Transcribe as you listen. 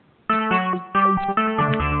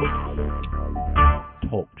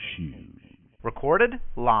recorded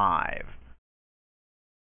live.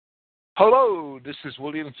 Hello, this is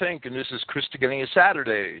William Fink, and this is Christogenea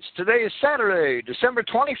Saturdays. Today is Saturday, December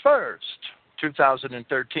 21st,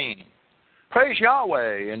 2013. Praise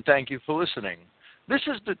Yahweh, and thank you for listening. This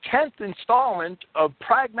is the 10th installment of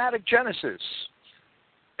Pragmatic Genesis,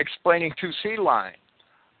 explaining Two-Seedline.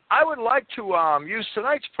 I would like to use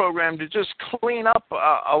tonight's program to just clean up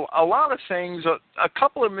a lot of things, a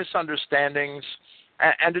couple of misunderstandings,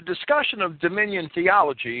 and a discussion of dominion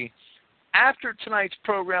theology. After tonight's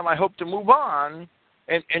program, I hope to move on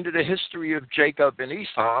into the history of Jacob and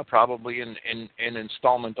Esau, probably in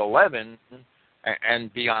installment 11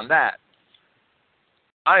 and beyond that.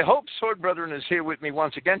 I hope Sword Brethren is here with me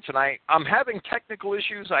once again tonight. I'm having technical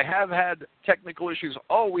issues. I have had technical issues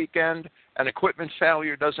all weekend, and equipment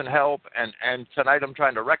failure doesn't help, and tonight I'm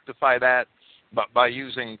trying to rectify that by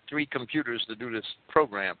using 3 computers to do this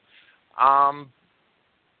program.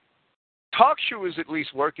 TalkShoe is at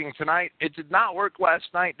least working tonight. It did not work last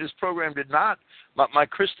night. This program did not. My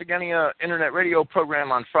Christogenea Internet Radio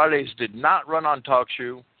program on Fridays did not run on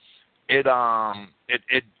TalkShoe. It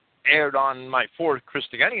aired on my 4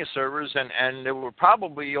 Christogenea servers, and there were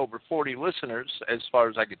probably over 40 listeners, as far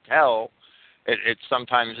as I could tell.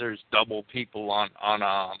 Sometimes there's double people on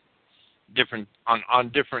different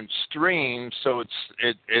streams, so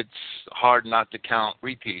it's hard not to count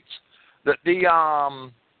repeats.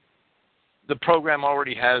 The program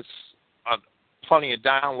already has plenty of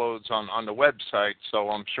downloads on the website, so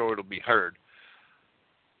I'm sure it'll be heard.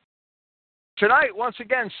 Tonight, once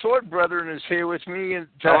again, Sword Brethren is here with me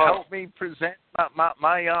to help me present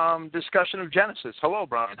my discussion of Genesis. Hello,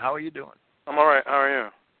 Brian. How are you doing? I'm all right. How are you?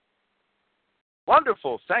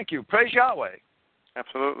 Wonderful. Thank you. Praise Yahweh.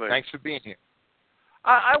 Absolutely. Thanks for being here.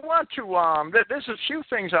 I want to, there's a few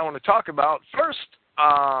things I want to talk about. First,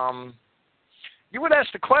 you had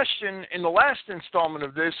asked a question in the last installment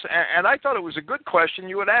of this, and I thought it was a good question.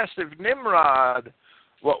 You had asked if Nimrod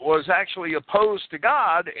was actually opposed to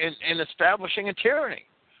God in establishing a tyranny.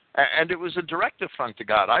 And it was a direct affront to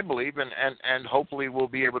God, I believe, and hopefully we'll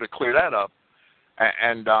be able to clear that up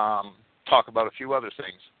and talk about a few other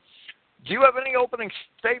things. Do you have any opening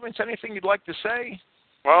statements, anything you'd like to say?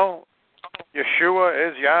 Well,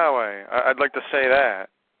 Yeshua is Yahweh. I'd like to say that.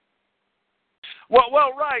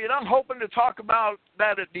 Well, right, and I'm hoping to talk about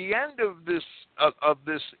that at the end of this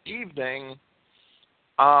evening.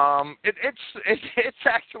 It's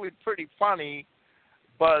actually pretty funny,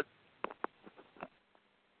 but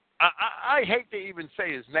I hate to even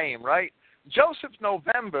say his name, right? Joseph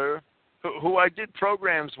November, who I did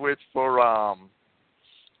programs with for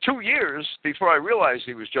 2 years before I realized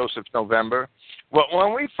he was Joseph November. Well,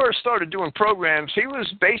 when we first started doing programs, he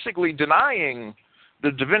was basically denying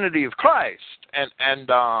the divinity of Christ, and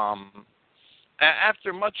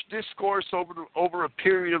after much discourse over a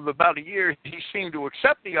period of about a year, he seemed to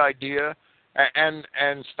accept the idea and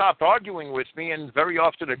stopped arguing with me, and very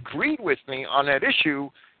often agreed with me on that issue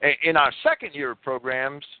in our second year of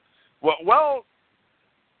programs. Well,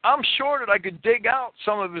 I'm sure that I could dig out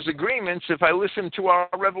some of his agreements if I listened to our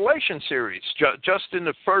Revelation series, just in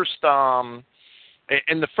the first couple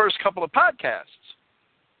of podcasts,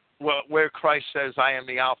 where Christ says, I am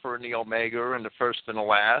the Alpha and the Omega, and the first and the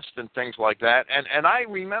last, and things like that. And I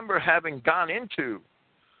remember having gone into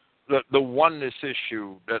the oneness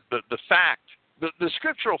issue, the fact, the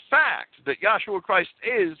scriptural fact that Yahshua Christ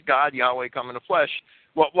is God, Yahweh come in the flesh.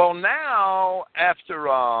 Well, now, after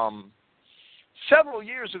several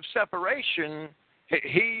years of separation,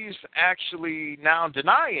 he's actually now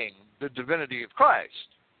denying the divinity of Christ.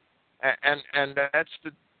 And that's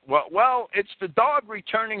it's the dog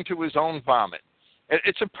returning to his own vomit.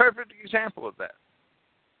 It's a perfect example of that,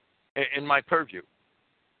 in my purview.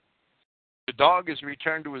 The dog has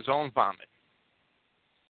returned to his own vomit.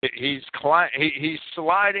 He's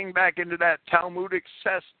sliding back into that Talmudic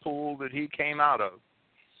cesspool that he came out of.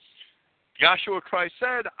 Yahshua Christ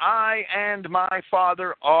said, I and my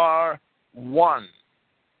Father are one.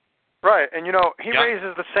 Right, and he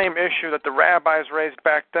raises the same issue that the rabbis raised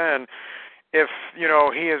back then. If,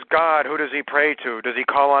 he is God, who does he pray to? Does he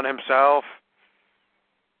call on himself?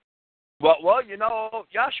 Well,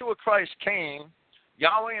 Yahshua Christ came,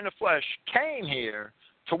 Yahweh in the flesh, came here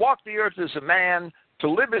to walk the earth as a man, to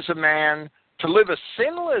live as a man, to live a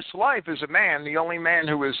sinless life as a man, the only man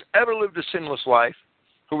who has ever lived a sinless life,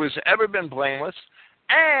 who has ever been blameless,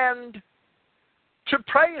 and to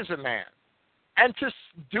pray as a man, and to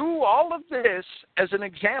do all of this as an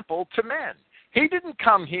example to men. He didn't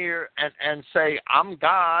come here and say, I'm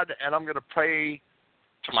God and I'm going to pray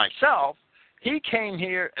to myself. He came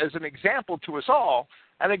here as an example to us all,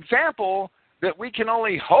 an example that we can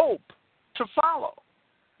only hope to follow,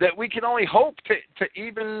 that we can only hope to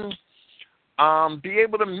even be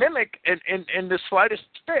able to mimic in the slightest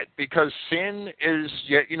bit, because sin is,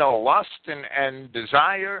 lust and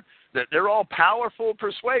desire, that they're all powerful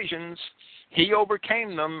persuasions. He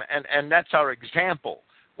overcame them, and that's our example.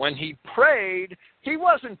 When he prayed, he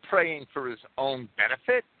wasn't praying for his own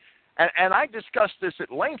benefit. And I discussed this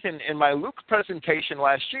at length in my Luke presentation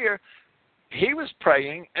last year. He was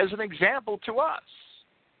praying as an example to us.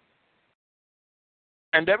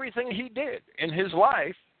 And everything he did in his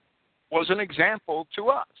life was an example to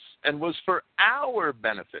us and was for our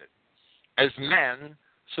benefit as men,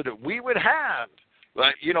 so that we would have,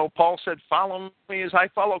 Paul said, follow me as I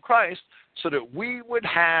follow Christ, so that we would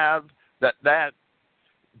have that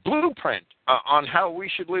blueprint on how we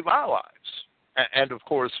should live our lives. And of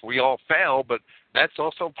course, we all fail, but that's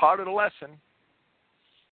also part of the lesson.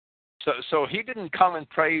 So he didn't come and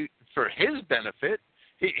pray for his benefit.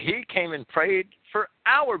 He came and prayed for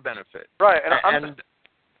our benefit. Right. And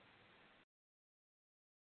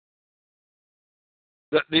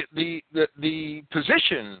the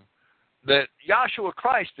position that Yahshua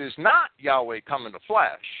Christ is not Yahweh come in the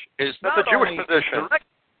flesh is not the Jewish position.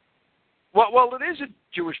 Well, it is a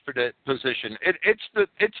Jewish position. It's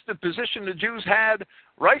the position the Jews had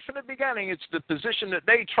right from the beginning. It's the position that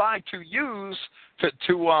they tried to use to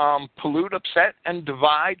pollute, upset, and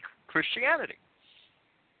divide Christianity.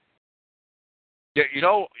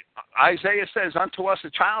 Isaiah says, "Unto us a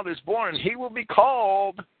child is born, and he will be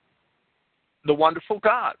called the Wonderful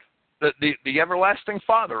God, the Everlasting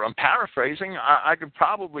Father." I'm paraphrasing. I could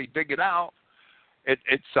probably dig it out.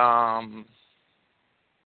 It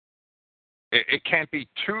can't be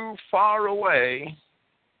too far away.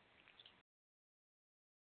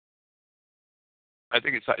 I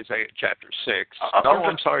think it's Isaiah chapter 6.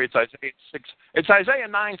 I'm sorry, it's Isaiah 6. It's Isaiah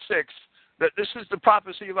 9:6. That this is the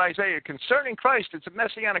prophecy of Isaiah concerning Christ. It's a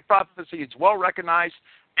messianic prophecy. It's well recognized.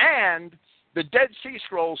 And the Dead Sea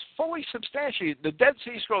Scrolls fully substantiate, the Dead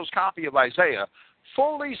Sea Scrolls copy of Isaiah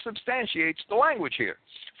fully substantiates the language here.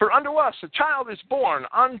 For unto us a child is born,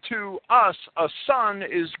 unto us a son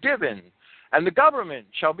is given, and the government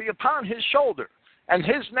shall be upon his shoulder, and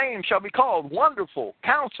his name shall be called Wonderful,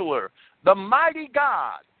 Counselor, the Mighty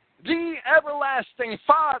God, the Everlasting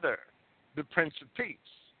Father, the Prince of Peace.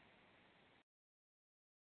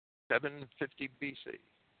 750 BC.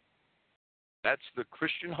 That's the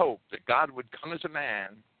Christian hope, that God would come as a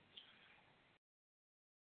man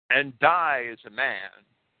and die as a man,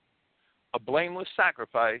 a blameless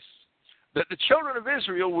sacrifice, that the children of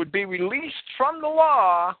Israel would be released from the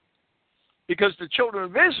law, because the children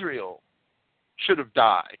of Israel should have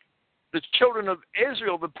died. The children of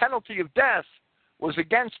Israel, the penalty of death was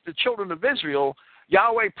against the children of Israel.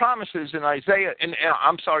 Yahweh promises in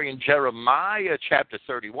Jeremiah chapter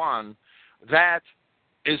 31 that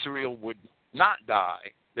Israel would not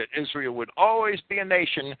die, that Israel would always be a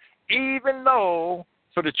nation, even though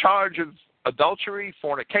for the charge of adultery,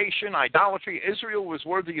 fornication, idolatry, Israel was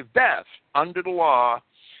worthy of death under the law.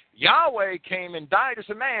 Yahweh came and died as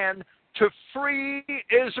a man to free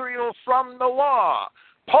Israel from the law.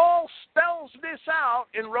 Paul spells this out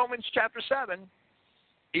in Romans chapter 7.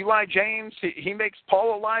 Eli James, he makes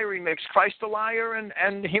Paul a liar, he makes Christ a liar,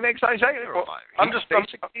 and he makes Isaiah a liar.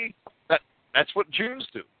 That's what Jews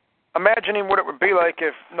do. Imagining what it would be like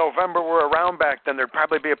if November were around back then. There'd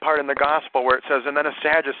probably be a part in the gospel where it says, and then a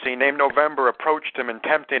Sadducee named November approached him and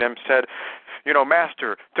tempting him, said,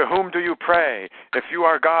 Master, to whom do you pray? If you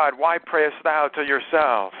are God, why prayest thou to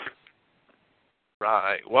yourself?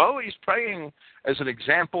 Right. Well, he's praying as an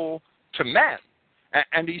example to men.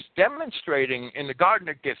 And he's demonstrating in the Garden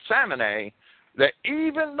of Gethsemane that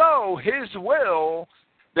even though his will,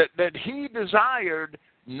 that he desired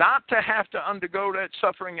not to have to undergo that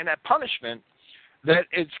suffering and that punishment, that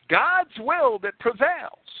it's God's will that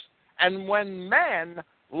prevails. And when men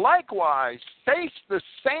likewise face the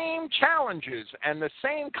same challenges and the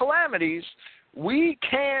same calamities, we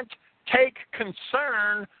can't take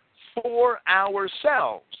concern for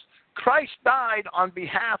ourselves. Christ died on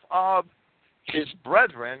behalf of his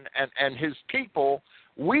brethren and his people.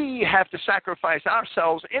 We have to sacrifice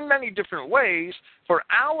ourselves in many different ways for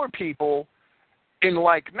our people in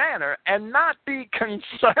like manner, and not be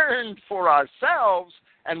concerned for ourselves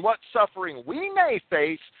and what suffering we may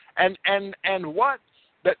face, and what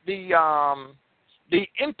that the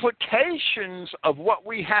implications of what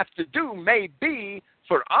we have to do may be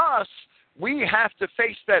for us. We have to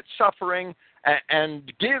face that suffering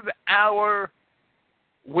and give our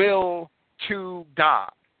will to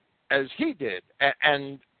God as he did,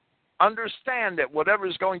 and understand that whatever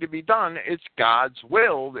is going to be done, it's God's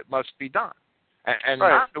will that must be done, and right.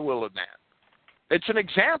 not the will of man. It's an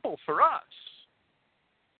example for us.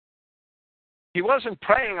 He wasn't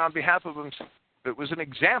praying on behalf of himself. It was an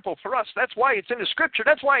example for us. That's why it's in the Scripture.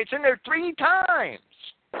 That's why it's in there 3 times.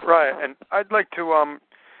 Right, and I'd like to,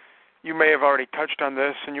 you may have already touched on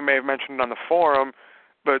this, and you may have mentioned it on the forum,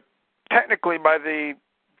 but technically by the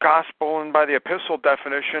gospel and by the epistle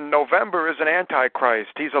definition, November is an antichrist.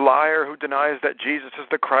 He's a liar who denies that Jesus is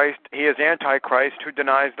the Christ. He is antichrist who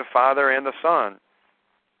denies the Father and the Son.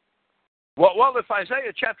 Well, if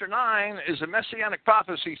Isaiah chapter 9 is a messianic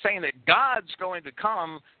prophecy saying that God's going to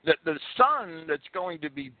come, that the Son that's going to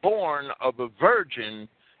be born of a virgin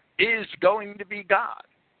is going to be God.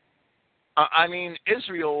 I mean,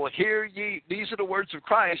 Israel, hear ye, these are the words of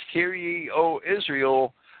Christ, hear ye, O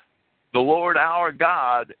Israel, the Lord our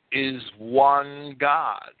God is one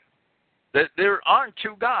God. That there aren't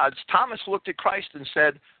 2 gods. Thomas looked at Christ and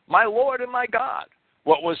said, my Lord and my God.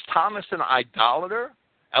 What, was Thomas an idolater,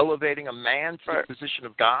 elevating a man to the position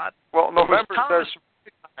of God? Well, November Thomas says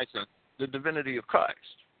recognizing the divinity of Christ.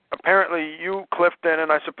 Apparently you, Clifton,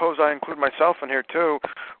 and I suppose I include myself in here too,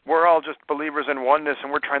 we're all just believers in oneness,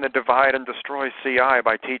 and we're trying to divide and destroy CI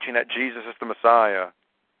by teaching that Jesus is the Messiah.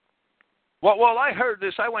 Well, I heard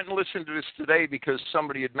this. I went and listened to this today because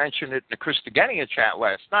somebody had mentioned it in the Christogenea chat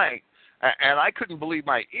last night, and I couldn't believe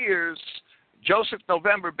my ears. Joseph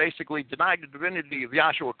November basically denied the divinity of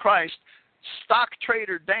Yahshua Christ. Stock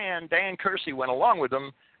trader Dan Kersey went along with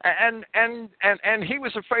him, and he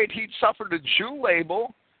was afraid he'd suffer the Jew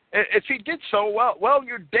label. If he did so, well,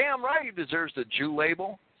 you're damn right he deserves the Jew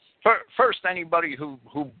label. First, anybody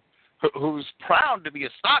who's proud to be a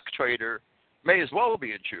stock trader may as well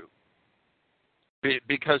be a Jew,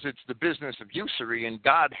 because it's the business of usury, and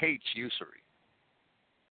God hates usury.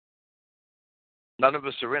 None of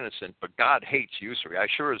us are innocent, but God hates usury. I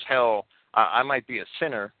sure as hell, I might be a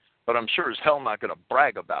sinner, but I'm sure as hell not going to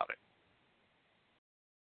brag about it.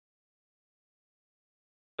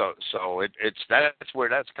 So that's where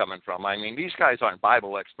that's coming from. I mean, these guys aren't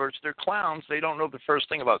Bible experts. They're clowns. They don't know the first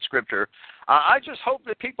thing about Scripture. I just hope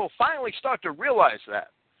that people finally start to realize that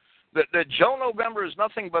Joe November is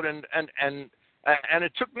nothing but and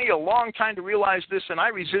it took me a long time to realize this, and I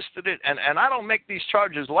resisted it, and I don't make these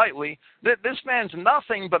charges lightly, that this man's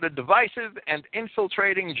nothing but a divisive and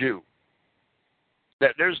infiltrating Jew.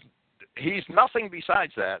 That he's nothing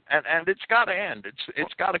besides that, and it's got to end.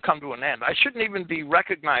 It's got to come to an end. I shouldn't even be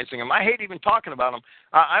recognizing him. I hate even talking about him.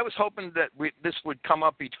 I was hoping that this would come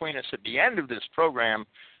up between us at the end of this program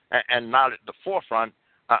and not at the forefront.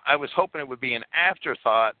 I was hoping it would be an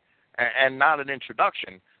afterthought and not an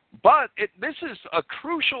introduction. But this is a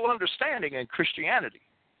crucial understanding in Christianity.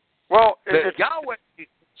 Well, that Yahweh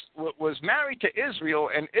was married to Israel,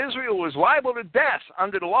 and Israel was liable to death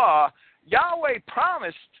under the law. Yahweh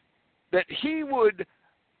promised that he would,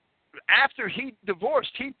 after he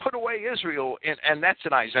divorced, he put away Israel, and that's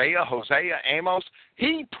in Isaiah, Hosea, Amos.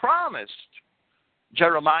 He promised,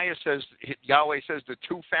 Jeremiah says, Yahweh says, the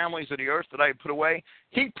 2 families of the earth that I put away.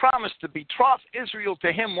 He promised to betroth Israel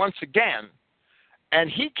to him once again, and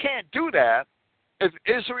he can't do that if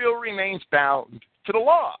Israel remains bound to the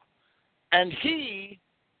law. And he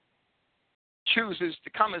chooses to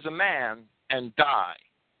come as a man and die.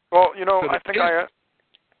 Well, I think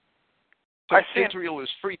I see Israel is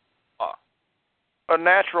free. A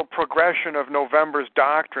natural progression of November's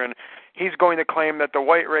doctrine. He's going to claim that the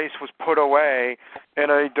white race was put away,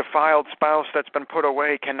 and a defiled spouse that's been put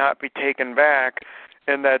away cannot be taken back,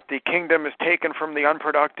 and that the kingdom is taken from the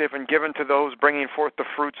unproductive and given to those bringing forth the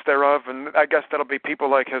fruits thereof, and I guess that'll be people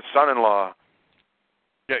like his son-in-law.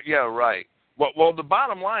 Yeah, right. Well, the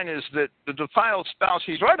bottom line is that the defiled spouse,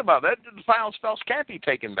 he's right about that, the defiled spouse can't be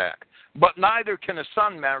taken back. But neither can a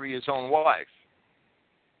son marry his own wife.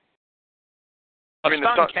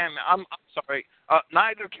 Neither can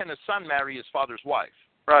a son marry his father's wife.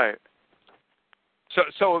 Right.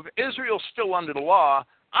 So if Israel's still under the law,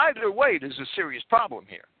 either way, there's a serious problem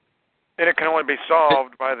here. And it can only be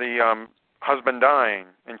solved by the husband dying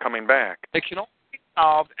and coming back. It can only be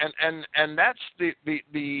solved, and that's the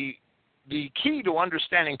key to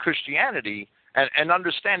understanding Christianity and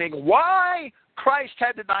understanding why Christ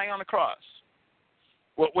had to die on the cross,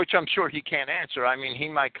 which I'm sure he can't answer. I mean, he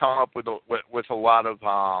might come up with a lot of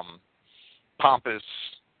pompous,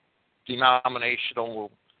 denominational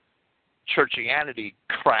churchianity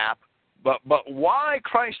crap, but why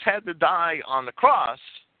Christ had to die on the cross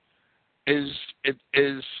is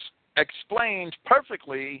explained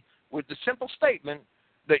perfectly with the simple statement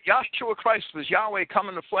that Yahshua Christ was Yahweh come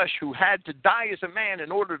in the flesh, who had to die as a man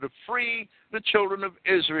in order to free the children of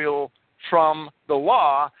Israel from the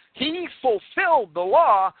law. He fulfilled the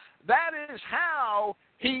law. That is how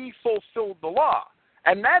he fulfilled the law.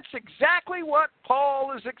 And that's exactly what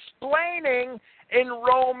Paul is explaining in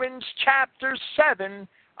Romans chapter 7.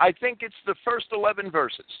 I think it's the first 11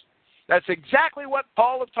 verses. That's exactly what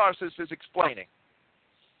Paul of Tarsus is explaining.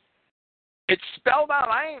 It's spelled out.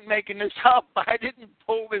 I ain't making this up. I didn't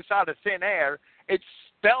pull this out of thin air. It's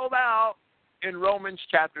spelled out in Romans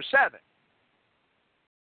chapter 7.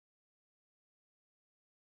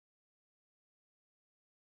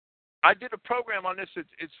 I did a program on this.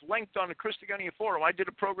 It's linked on the Christogenea forum. I did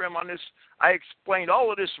a program on this. I explained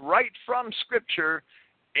all of this right from Scripture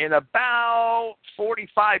in about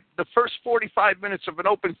the first 45 minutes of an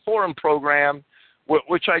open forum program,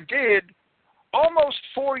 which I did almost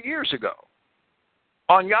 4 years ago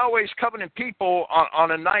on Yahweh's Covenant People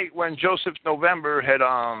on a night when Joseph November had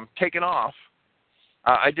taken off.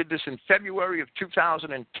 I did this in February of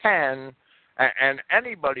 2010. And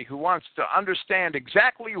anybody who wants to understand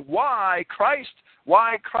exactly why Christ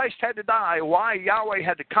had to die, why Yahweh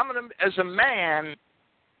had to come in as a man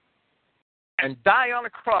and die on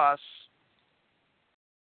a cross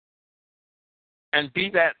and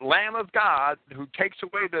be that Lamb of God who takes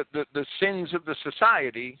away the sins of the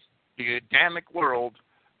society, the Adamic world,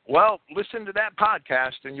 well, listen to that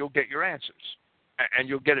podcast and you'll get your answers. And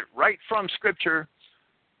you'll get it right from Scripture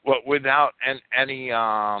without any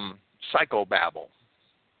psychobabble.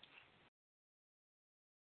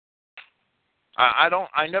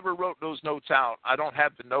 I never wrote those notes out. I don't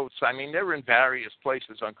have the notes. I mean, they're in various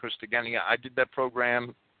places on Christogenea. I did that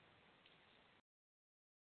program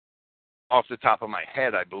off the top of my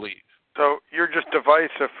head, I believe. So you're just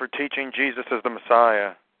divisive for teaching Jesus as the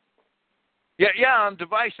Messiah. Yeah, I'm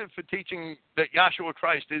divisive for teaching that Yahshua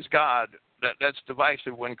Christ is God. That's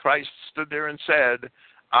divisive. When Christ stood there and said,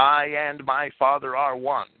 I and my Father are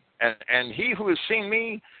one. And he who has seen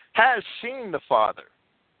me has seen the Father.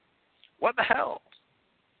 What the hell?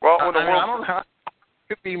 Well, I don't know how it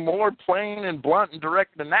could be more plain and blunt and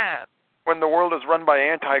direct than that. When the world is run by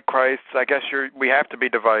antichrists, I guess we have to be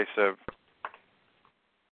divisive.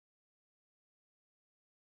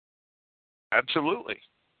 Absolutely.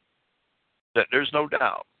 There's no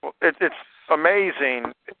doubt. Well, it's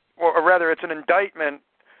amazing, or rather, it's an indictment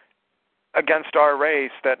against our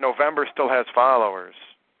race that November still has followers.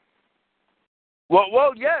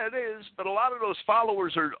 Well, yeah, it is. But a lot of those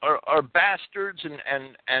followers are bastards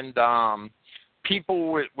and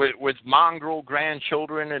people with mongrel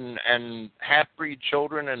grandchildren and half-breed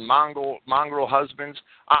children and mongrel husbands.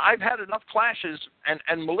 I've had enough clashes,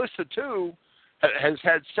 and Melissa too has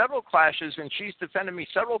had several clashes, and she's defended me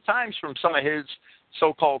several times from some of his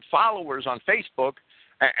so-called followers on Facebook,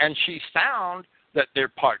 and she's found that they're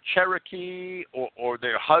part Cherokee or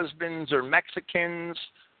their husbands are Mexicans.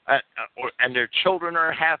 And their children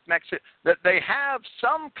are half Mexican, that they have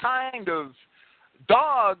some kind of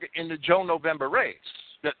dog in the Joe November race,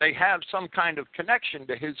 that they have some kind of connection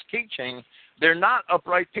to his teaching. They're not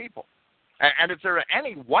upright people. And if there are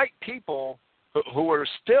any white people who are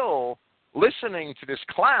still listening to this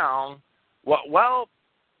clown, well,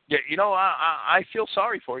 you know, I feel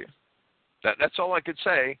sorry for you. That's all I could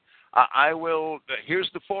say. I will. Here's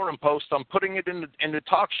the forum post. I'm putting it in the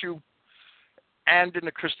TalkShoe and in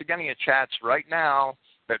the Christogenea chats right now.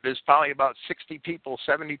 That there's probably about 60 people,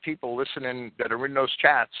 70 people listening that are in those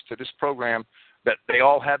chats to this program, that they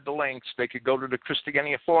all have the links. They could go to the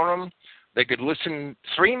Christogenea forum. They could listen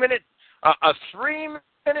a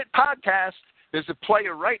 3-minute podcast. There's a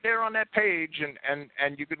player right there on that page,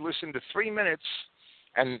 and you could listen to 3 minutes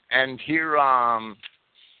and hear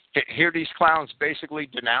these clowns basically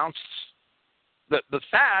denounce the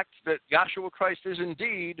fact that Yahshua Christ is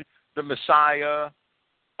indeed the Messiah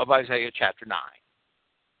of Isaiah chapter 9.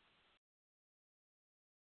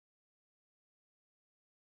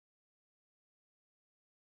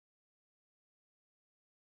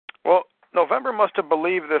 Well, November must have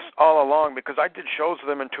believed this all along, because I did shows with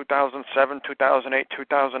him in 2007, 2008,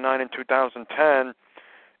 2009, and 2010,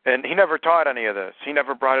 and he never taught any of this. He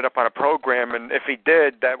never brought it up on a program, and if he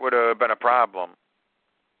did, that would have been a problem.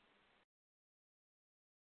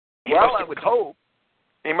 I would hope.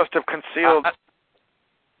 He must have concealed.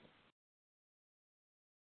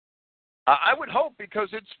 I would hope,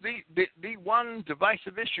 because it's the one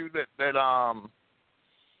divisive issue that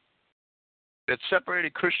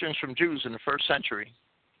separated Christians from Jews in the first century.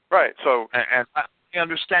 Right. So, and I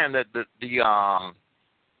understand that the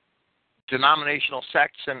denominational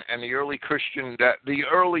sects and the early Christian, that the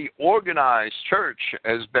early organized church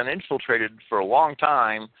has been infiltrated for a long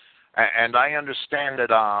time, and I understand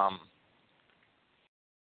that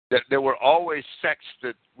that there were always sects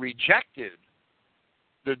that rejected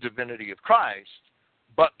the divinity of Christ,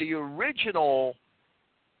 but the original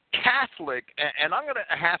Catholic, and I'm going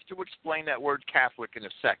to have to explain that word Catholic in a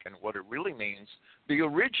second, what it really means. The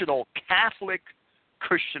original Catholic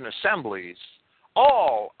Christian assemblies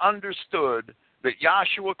all understood that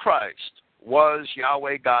Yahshua Christ was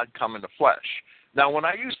Yahweh God come in the flesh. Now, when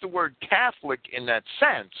I use the word Catholic in that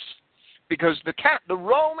sense, because the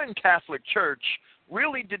Roman Catholic Church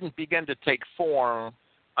really didn't begin to take form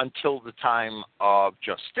until the time of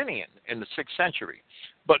Justinian in the 6th century.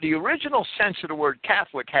 But the original sense of the word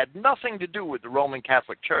Catholic had nothing to do with the Roman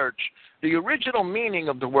Catholic Church. The original meaning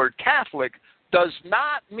of the word Catholic does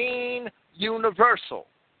not mean universal.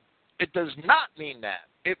 It does not mean that.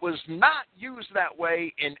 It was not used that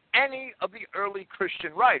way in any of the early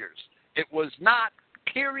Christian writers. It was not,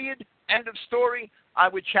 period, end of story. I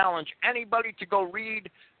would challenge anybody to go read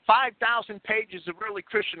 5,000 pages of early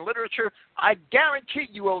Christian literature. I guarantee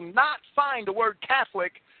you will not find the word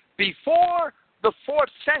Catholic before the 4th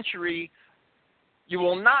century. You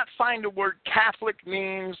will not find the word Catholic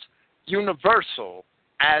means universal,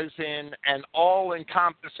 as in an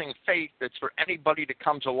all-encompassing faith that's for anybody that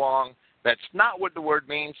comes along. That's not what the word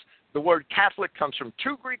means. The word Catholic comes from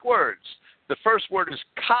 2 Greek words. The first word is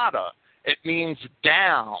kata. It means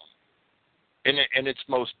down in its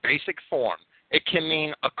most basic form. It can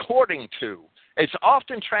mean according to. It's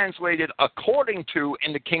often translated according to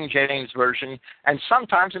in the King James Version and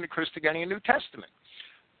sometimes in the Christogenea New Testament.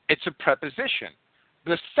 It's a preposition.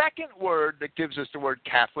 The second word that gives us the word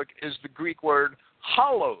Catholic is the Greek word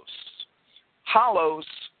holos. Holos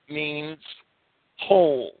means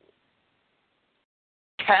whole.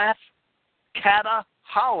 Kata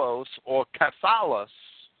holos, or kathalos,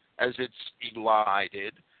 as it's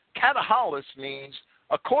elided, kataholos means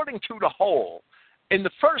according to the whole. In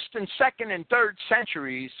the 1st and 2nd and 3rd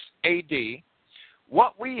centuries A.D.,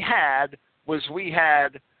 what we had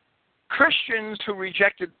Christians who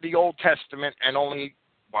rejected the Old Testament and only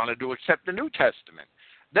wanted to accept the New Testament.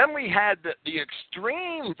 Then we had the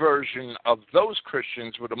extreme version of those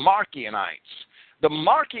Christians were the Marcionites. The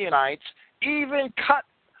Marcionites even cut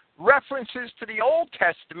references to the Old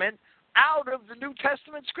Testament out of the New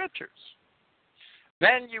Testament scriptures.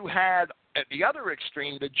 Then you had, at the other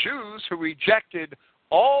extreme, the Jews who rejected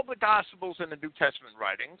all the Gospels and the New Testament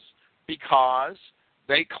writings because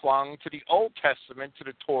they clung to the Old Testament, to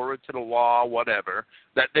the Torah, to the law, whatever,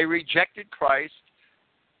 that they rejected Christ.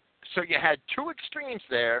 So you had 2 extremes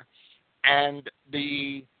there, and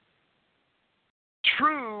the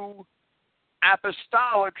true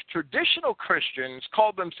apostolic traditional Christians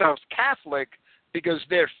called themselves Catholic because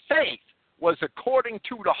their faith was according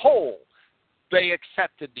to the whole. They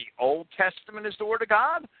accepted the Old Testament as the Word of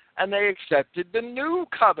God, and they accepted the New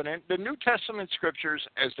Covenant, the New Testament Scriptures,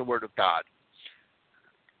 as the Word of God.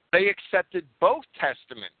 They accepted both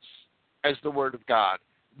Testaments as the Word of God.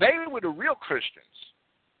 They were the real Christians,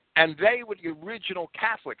 and they were the original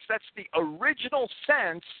Catholics. That's the original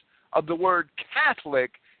sense of the word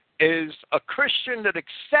Catholic, is a Christian that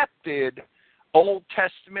accepted Old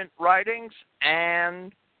Testament writings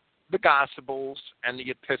and the Gospels and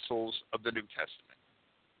the epistles of the New Testament.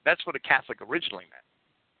 That's what a Catholic originally meant.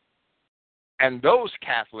 And those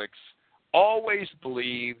Catholics always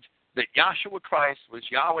believed that Yahshua Christ was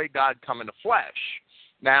Yahweh God come in the flesh.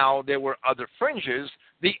 Now, there were other fringes.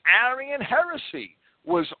 The Arian heresy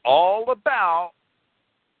was all about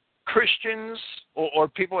Christians or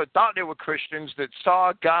people that thought they were Christians that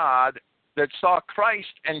saw God, that saw Christ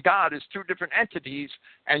and God as 2 different entities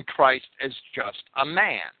and Christ as just a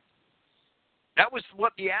man. That was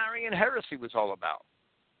what the Arian heresy was all about.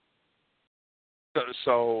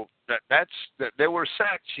 So there were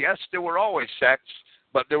sects. Yes, there were always sects,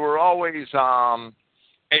 but there were always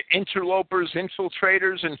interlopers,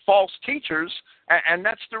 infiltrators, and false teachers, and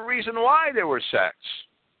that's the reason why there were sects.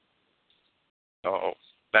 So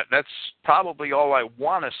that's probably all I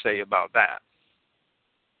want to say about that.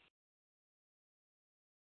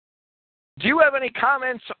 Do you have any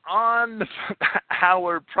comments on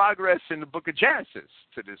our progress in the book of Genesis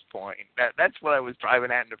to this point? That's what I was driving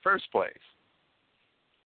at in the first place.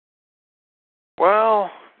 Well,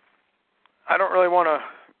 I don't really want to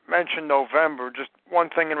mention November. Just one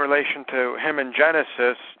thing in relation to him in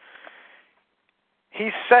Genesis. He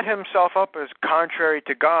set himself up as contrary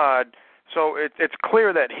to God, so it's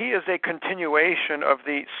clear that he is a continuation of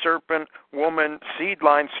the serpent-woman seed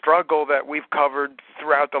line struggle that we've covered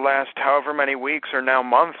throughout the last however many weeks or now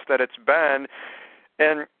months that it's been.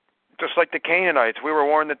 And just like the Canaanites, we were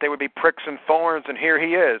warned that they would be pricks and thorns, and here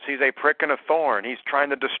he is. He's a prick and a thorn. He's trying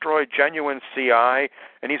to destroy genuine CI,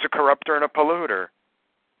 and he's a corrupter and a polluter.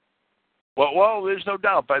 Well, there's no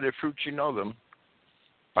doubt. By their fruits you know them.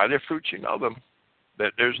 By their fruits you know them.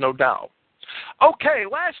 There's no doubt. Okay,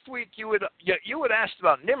 last week you had asked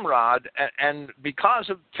about Nimrod, and because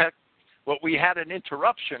of we had an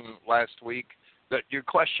interruption last week that your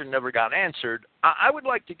question never got answered. I would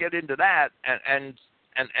like to get into that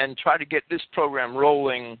and try to get this program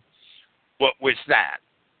rolling with that.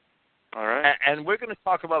 All right. And we're going to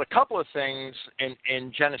talk about a couple of things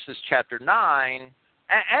in Genesis chapter 9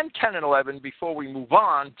 and 10 and 11 before we move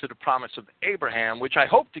on to the promise of Abraham, which I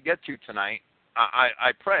hope to get to tonight.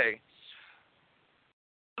 I pray.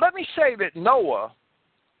 Let me say that Noah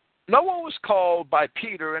was called by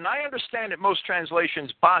Peter, and I understand that most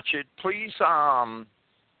translations botch it. Please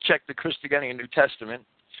check the Christogenea New Testament.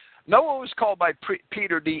 Noah was called by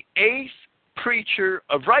Peter the eighth preacher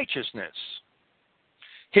of righteousness.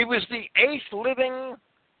 He was the eighth living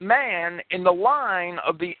man in the line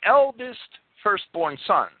of the eldest firstborn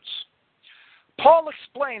sons. Paul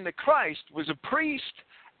explained that Christ was a priest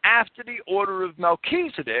after the order of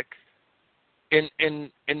Melchizedek in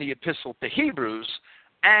the epistle to Hebrews,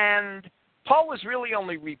 and Paul was really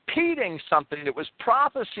only repeating something that was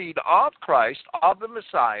prophesied of Christ, of the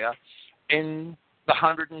Messiah, in the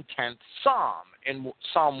 110th Psalm, in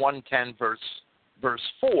Psalm 110, verse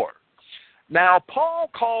 4. Now, Paul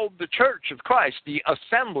called the church of Christ, the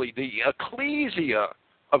assembly, the ecclesia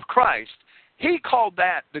of Christ, he called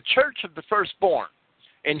that the church of the firstborn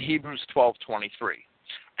in Hebrews 12:23.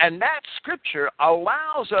 And that scripture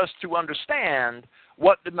allows us to understand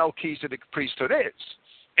what the Melchizedek priesthood is.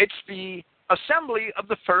 It's the assembly of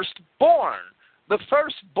the firstborn. The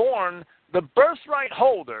firstborn, the birthright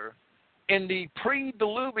holder in the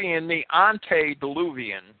pre-Diluvian, the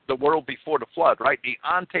antediluvian, the world before the flood, right? The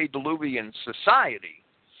antediluvian society.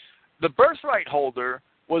 The birthright holder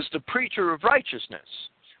was the preacher of righteousness.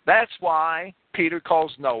 That's why Peter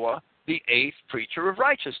calls Noah the eighth preacher of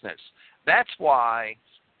righteousness. That's why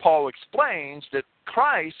Paul explains that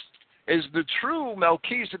Christ is the true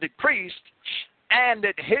Melchizedek priest and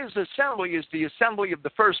that his assembly is the assembly of the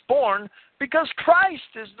firstborn because Christ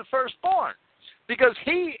is the firstborn. Because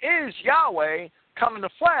he is Yahweh come in the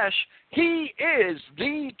flesh, he is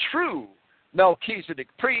the true Melchizedek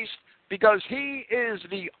priest because he is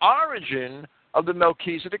the origin of the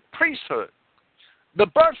Melchizedek priesthood. The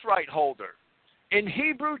birthright holder in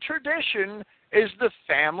Hebrew tradition is the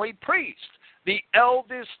family priest. The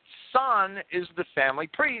eldest son is the family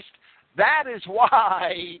priest. That is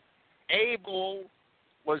why Abel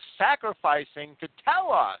was sacrificing to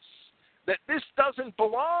tell us that this doesn't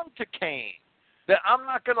belong to Cain, that I'm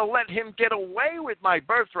not going to let him get away with my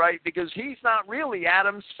birthright because he's not really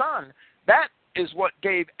Adam's son. That is what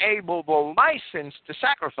gave Abel the license to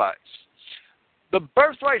sacrifice. The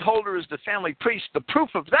birthright holder is the family priest. The proof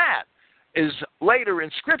of that is later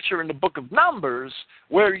in Scripture in the book of Numbers,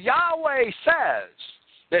 where Yahweh says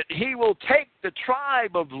that he will take the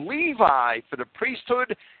tribe of Levi for the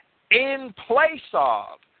priesthood in place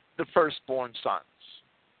of the firstborn sons.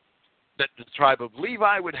 That the tribe of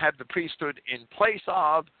Levi would have the priesthood in place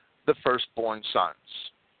of the firstborn sons.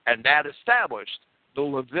 And that established the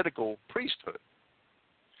Levitical priesthood.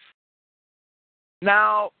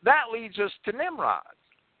 Now, that leads us to Nimrod.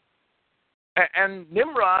 And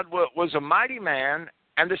Nimrod was a mighty man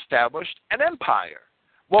and established an empire.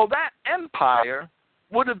 Well, that empire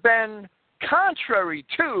would have been contrary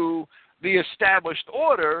to the established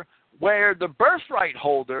order where the birthright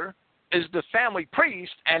holder is the family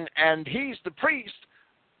priest, and he's the priest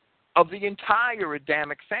of the entire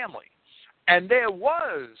Adamic family. And there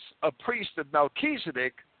was a priest of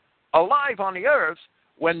Melchizedek alive on the earth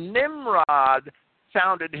when Nimrod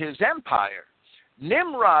founded his empire.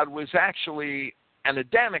 Nimrod was actually an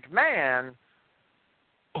Adamic man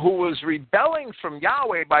who was rebelling from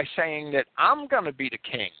Yahweh by saying that I'm going to be the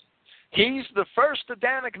king. He's the first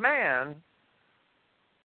Adamic man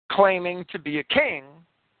claiming to be a king.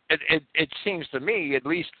 It seems to me, at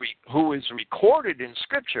least who is recorded in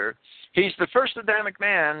Scripture, he's the first Adamic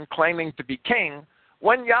man claiming to be king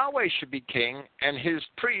when Yahweh should be king and his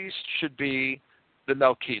priest should be the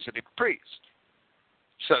Melchizedek priest.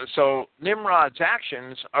 So Nimrod's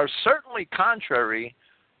actions are certainly contrary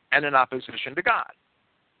and in opposition to God.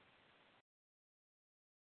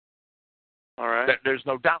 All right. There's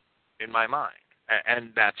no doubt in my mind,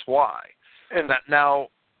 and that's why. And now,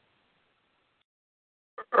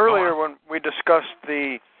 earlier when we discussed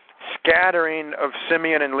the scattering of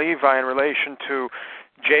Simeon and Levi in relation to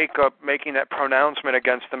Jacob making that pronouncement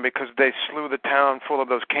against them because they slew the town full of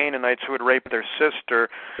those Canaanites who had raped their sister,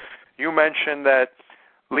 you mentioned that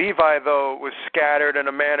Levi, though, was scattered in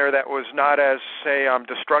a manner that was not as, say,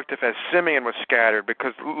 destructive as Simeon was scattered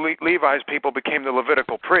because Levi's people became the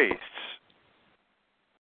Levitical priests.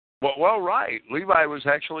 Well, right. Levi was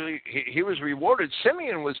actually, he was rewarded.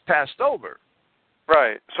 Simeon was passed over.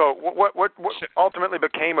 Right. So what ultimately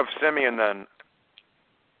became of Simeon then?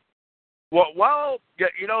 Well,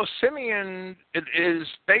 Simeon is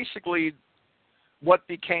basically what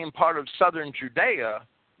became part of southern Judea,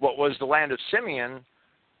 what was the land of Simeon.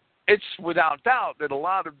 It's without doubt that a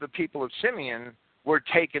lot of the people of Simeon were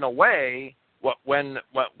taken away when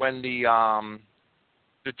the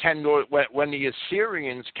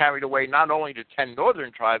Assyrians carried away not only the 10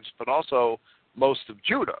 northern tribes but also most of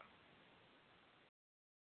Judah.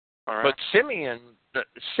 All right. But Simeon,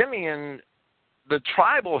 the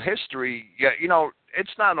tribal history,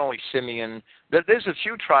 it's not only Simeon. There's a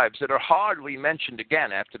few tribes that are hardly mentioned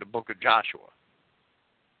again after the book of Joshua.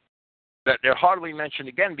 That they're hardly mentioned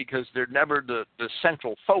again because they're never the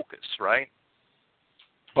central focus, right?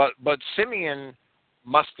 But Simeon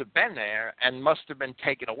must have been there and must have been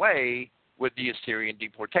taken away with the Assyrian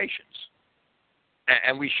deportations.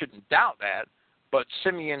 And we shouldn't doubt that, but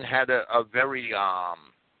Simeon had a very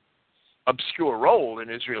obscure role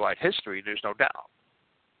in Israelite history, there's no doubt.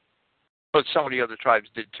 But some of the other tribes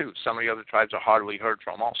did too. Some of the other tribes are hardly heard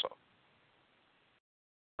from also.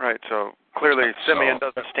 Right, so clearly Simeon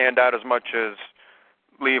doesn't stand out as much as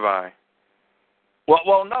Levi.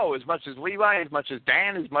 Well, no, as much as Levi, as much as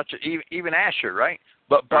Dan, as much as even Asher, right?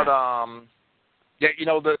 But yeah,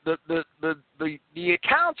 the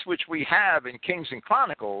accounts which we have in Kings and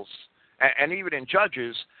Chronicles and even in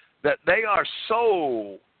Judges, that they are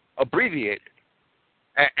so abbreviated,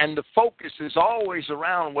 and the focus is always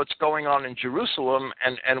around what's going on in Jerusalem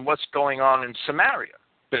and what's going on in Samaria,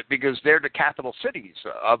 because they're the capital cities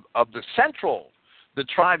of the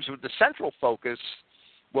tribes with the central focus,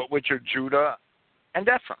 which are Judah and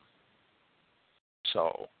Ephraim.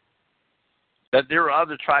 So that there are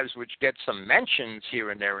other tribes which get some mentions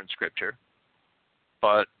here and there in Scripture,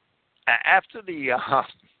 but after the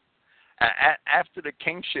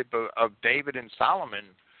kingship of David and Solomon,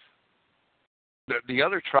 the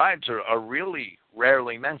other tribes are really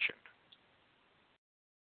rarely mentioned.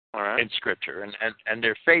 All right. In Scripture, and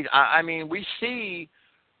their faith. I mean, we see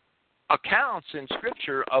accounts in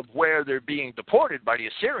Scripture of where they're being deported by the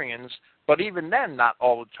Assyrians, but even then, not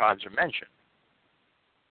all the tribes are mentioned.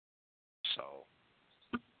 So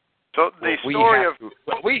the story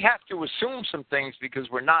we have to assume some things because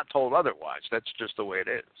we're not told otherwise. That's just the way it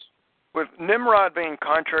is. With Nimrod being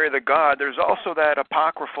contrary to God, there's also that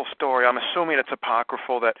apocryphal story. I'm assuming it's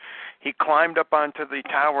apocryphal, that he climbed up onto the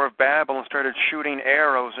Tower of Babel and started shooting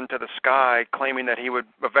arrows into the sky, claiming that he would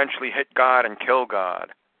eventually hit God and kill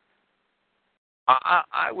God.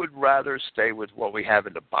 I would rather stay with what we have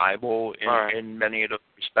in the Bible in many of the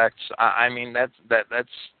respects. I mean, that's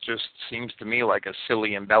just seems to me like a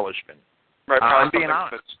silly embellishment. Right, I'm being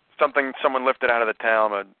honest. Something someone lifted out of the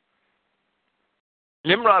Talmud.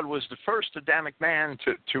 Nimrod was the first Adamic man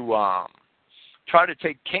to try to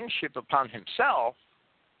take kingship upon himself,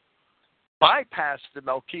 bypass the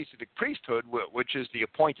Melchizedek priesthood, which is the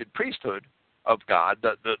appointed priesthood of God,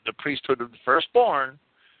 the priesthood of the firstborn,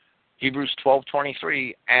 Hebrews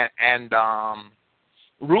 12:23, and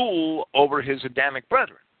rule over his Adamic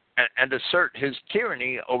brethren and assert his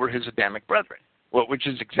tyranny over his Adamic brethren, which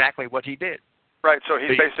is exactly what he did. Right, so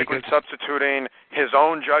he's basically substituting his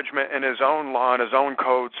own judgment and his own law and his own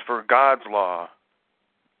codes for God's law.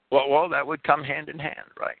 Well, that would come hand in hand,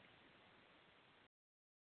 right?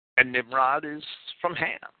 And Nimrod is from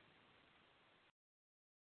Ham.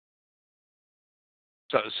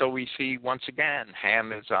 So we see, once again,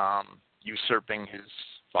 Ham is usurping his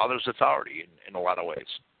father's authority in a lot of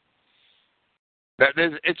ways.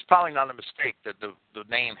 It's probably not a mistake that the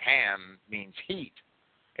name Ham means heat.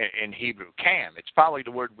 In Hebrew, cam. It's probably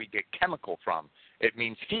the word we get chemical from. It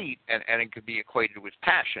means heat, and it could be equated with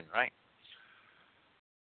passion, right?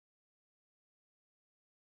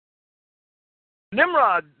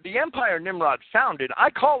 Nimrod, the empire Nimrod founded, I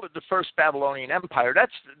call it the First Babylonian Empire.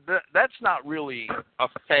 That's not really a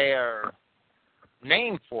fair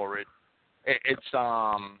name for it. It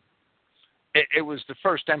was the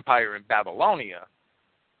first empire in Babylonia.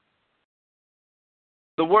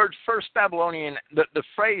 The word First Babylonian, the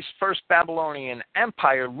phrase First Babylonian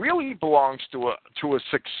Empire really belongs to a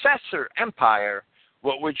successor empire,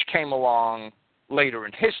 which came along later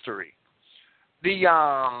in history. The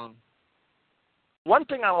one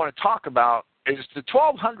thing I want to talk about is the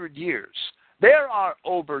 1,200 years. There are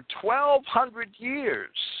over 1,200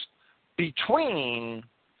 years between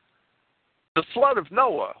the flood of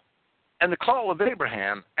Noah and the call of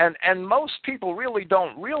Abraham, and most people really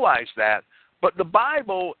don't realize that. But the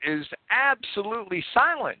Bible is absolutely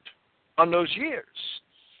silent on those years.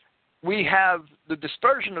 we have the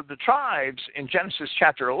dispersion of the tribes in Genesis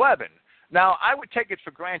chapter 11. Now, I would take it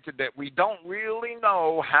for granted that we don't really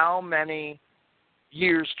know how many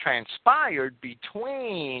years transpired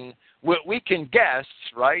between what we can guess,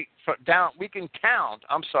 right? We can count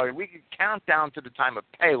down to the time of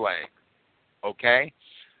Peleg, okay?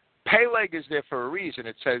 Peleg is there for a reason.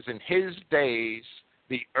 It says, in his days,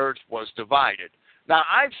 the earth was divided. Now,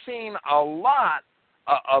 I've seen a lot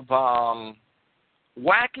of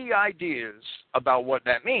wacky ideas about what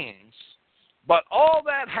that means, but all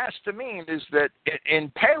that has to mean is that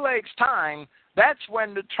in Peleg's time, that's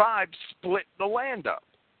when the tribes split the land up.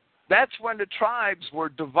 That's when the tribes were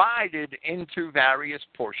divided into various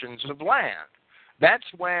portions of land. That's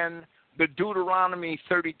when the Deuteronomy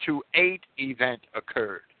 32:8 event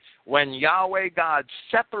occurred, when Yahweh God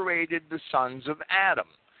separated the sons of Adam.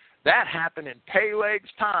 That happened in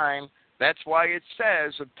Peleg's time. That's why it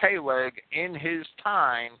says of Peleg, in his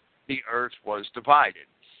time, the earth was divided.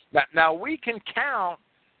 Now we can count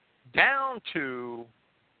down to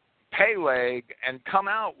Peleg and come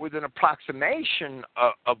out with an approximation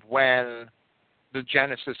of when the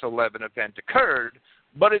Genesis 11 event occurred,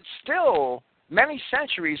 but it's still many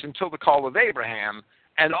centuries until the call of Abraham,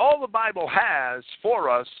 and all the Bible has for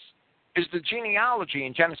us is the genealogy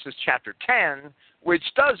in Genesis chapter 10, which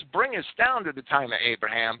does bring us down to the time of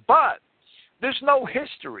Abraham, but there's no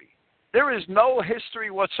history. There is no history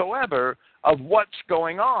whatsoever of what's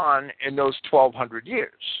going on in those 1,200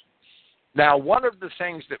 years. Now, one of the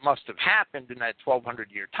things that must have happened in that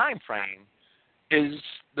 1,200-year time frame is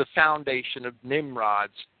the foundation of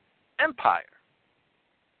Nimrod's empire.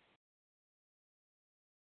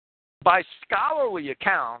 By scholarly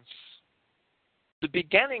accounts, the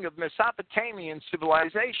beginning of Mesopotamian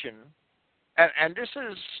civilization, and this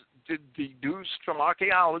is deduced from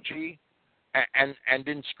archaeology and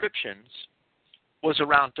inscriptions, was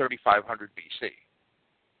around 3,500 BC.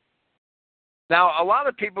 Now, a lot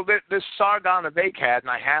of people, this Sargon of Akkad, and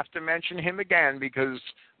I have to mention him again because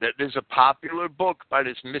there's a popular book by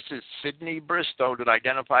this Mrs. Sidney Bristow that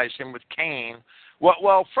identifies him with Cain.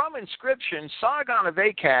 Well, from inscription, Sargon of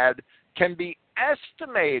Akkad can be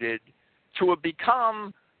estimated to have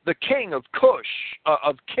become the king of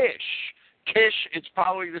of Kish. Kish, it's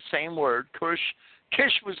probably the same word, Cush.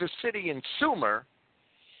 Kish was a city in Sumer,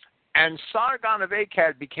 and Sargon of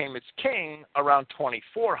Akkad became its king around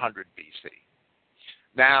 2400 BC.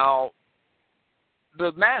 Now,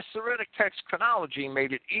 the Masoretic text chronology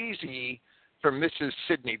made it easy for Mrs.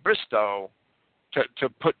 Sidney Bristow to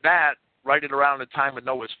put that right at around the time of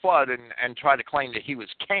Noah's flood and try to claim that he was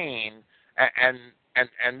Cain,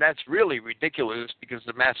 and that's really ridiculous because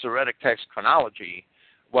the Masoretic text chronology,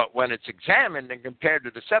 when it's examined and compared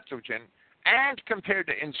to the Septuagint and compared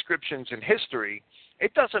to inscriptions in history,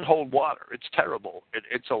 it doesn't hold water. It's terrible.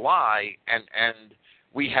 It's a lie, and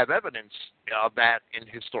we have evidence of that in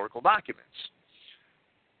historical documents.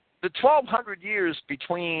 The 1,200 years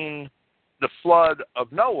between the flood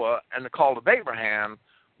of Noah and the call of Abraham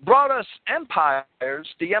brought us empires,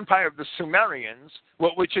 the empire of the Sumerians,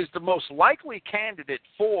 which is the most likely candidate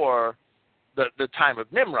for the time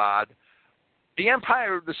of Nimrod, the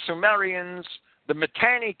empire of the Sumerians, the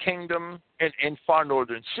Mitanni kingdom in far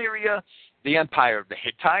northern Syria, the empire of the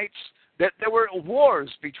Hittites, that there were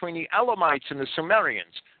wars between the Elamites and the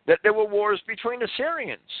Sumerians, that there were wars between the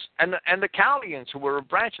Syrians and the Chaldeans, who were a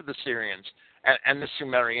branch of the Syrians, and the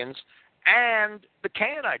Sumerians, and the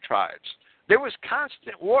Canaanite tribes. There was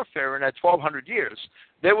constant warfare in that 1,200 years.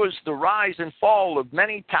 There was the rise and fall of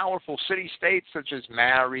many powerful city-states such as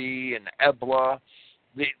Mari and Ebla.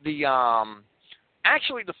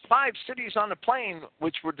 Actually, the 5 cities on the plain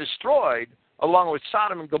which were destroyed, along with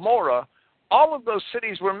Sodom and Gomorrah, all of those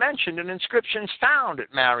cities were mentioned in inscriptions found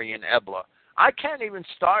at Mari and Ebla. I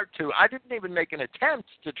didn't even make an attempt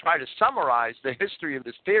to try to summarize the history of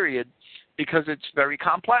this period because it's very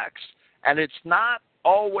complex, and it's not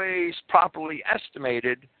always properly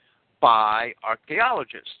estimated by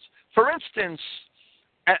archaeologists. For instance,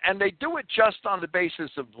 and they do it just on the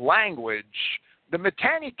basis of language, the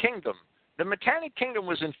Mitanni Kingdom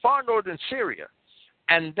was in far northern Syria,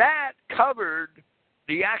 and that covered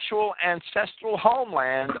the actual ancestral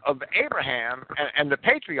homeland of Abraham and the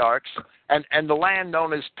patriarchs, and the land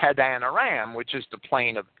known as Padan Aram, which is the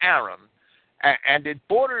plain of Aram. And it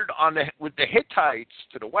bordered with the Hittites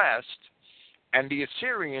to the west and the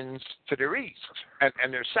Assyrians to their east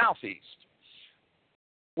and their southeast.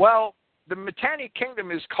 Well, the Mitanni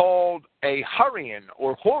kingdom is called a Hurrian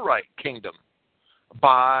or Horite kingdom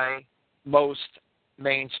by most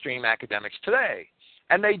mainstream academics today.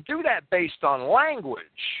 And they do that based on language.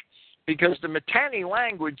 because the Mitanni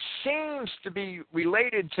language seems to be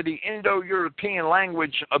related to the Indo-European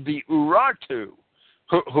language of the Urartu,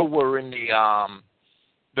 who were in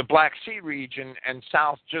the Black Sea region and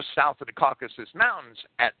just south of the Caucasus Mountains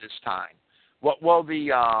at this time. Well,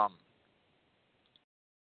 the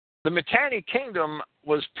Mitanni kingdom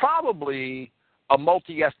was probably a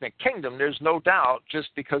multi-ethnic kingdom, there's no doubt, just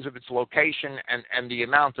because of its location and the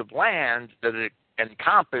amount of land that it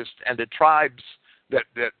encompassed and the tribes that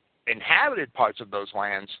inhabited parts of those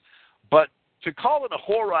lands. But to call it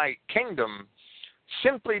a Horite kingdom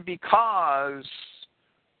simply because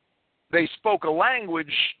they spoke a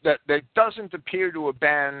language that doesn't appear to have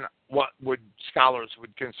been what scholars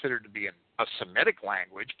would consider to be a Semitic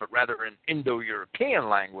language, but rather an Indo-European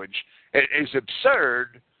language, it is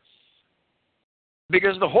absurd,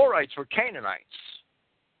 because the Horites were Canaanites.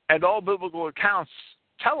 And all biblical accounts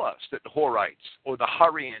tell us that the Horites, or the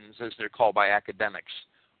Hurrians as they're called by academics,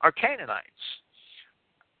 are Canaanites.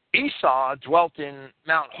 Esau dwelt in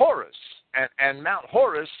Mount Horus, and Mount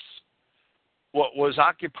Horus was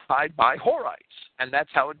occupied by Horites, and that's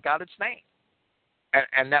how it got its name.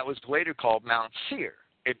 And that was later called Mount Seir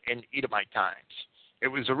in Edomite times. It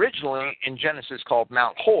was originally in Genesis called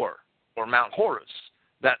Mount Hor, or Mount Horus.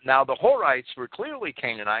 Now the Horites were clearly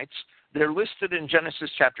Canaanites. They're listed in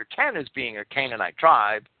Genesis chapter 10 as being a Canaanite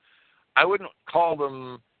tribe. I wouldn't call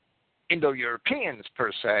them Indo-Europeans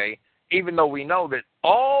per se, even though we know that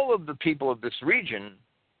all of the people of this region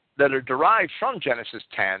that are derived from Genesis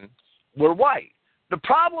 10 were white. The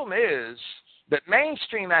problem is that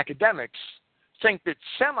mainstream academics think that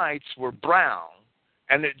Semites were brown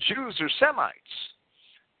and that Jews are Semites.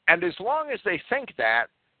 And as long as they think that,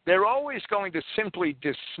 they're always going to simply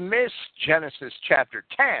dismiss Genesis chapter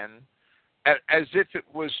 10 as if it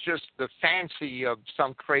was just the fancy of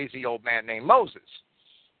some crazy old man named Moses.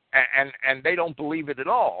 And they don't believe it at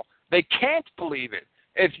all. They can't believe it.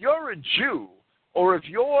 If you're a Jew, or if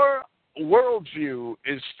your worldview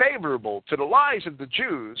is favorable to the lies of the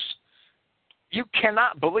Jews, you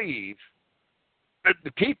cannot believe that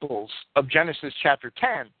the peoples of Genesis chapter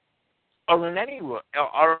 10 are in any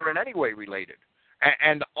way related.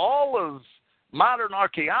 And all of modern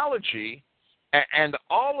archaeology and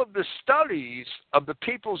all of the studies of the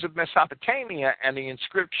peoples of Mesopotamia and the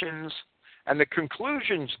inscriptions and the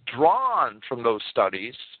conclusions drawn from those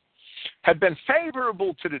studies have been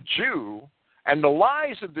favorable to the Jew and the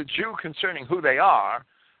lies of the Jew concerning who they are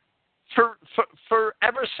for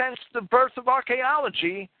ever since the birth of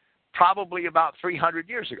archaeology, probably about 300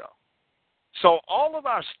 years ago. So all of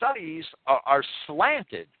our studies are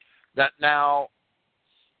slanted. That now,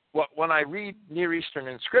 when I read Near Eastern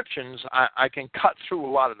inscriptions, I can cut through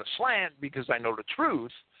a lot of the slant because I know the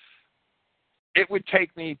truth. It would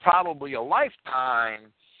take me probably a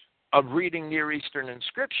lifetime of reading Near Eastern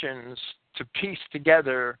inscriptions to piece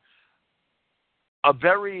together a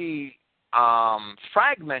very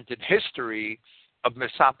fragmented history of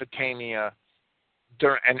Mesopotamia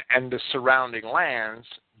and the surrounding lands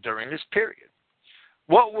during this period.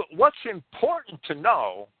 What's important to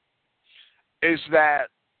know is that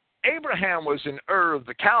Abraham was in Ur of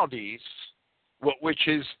the Chaldees, which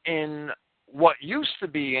is in what used to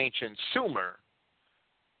be ancient Sumer,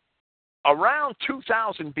 around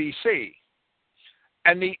 2000 BC.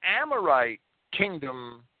 And the Amorite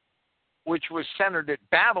kingdom, which was centered at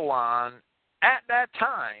Babylon at that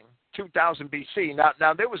time, 2000 BC.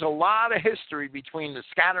 Now there was a lot of history between the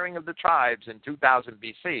scattering of the tribes in 2000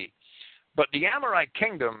 BC. But the Amorite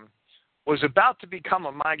kingdom was about to become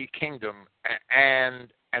a mighty kingdom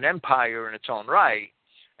and an empire in its own right.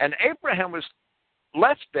 And Abraham was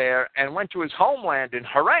left there and went to his homeland in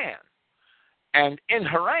Haran. And in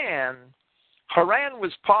Haran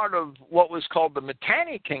was part of what was called the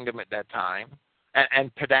Mitanni kingdom at that time,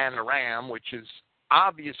 and Padan Aram, which is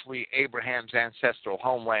obviously Abraham's ancestral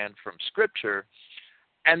homeland from Scripture.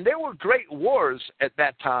 And there were great wars at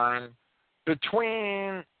that time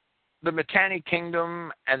between the Mitanni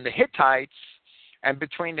kingdom and the Hittites, and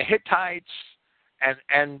between the Hittites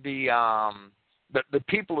and the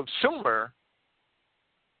people of Sumer.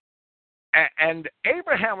 And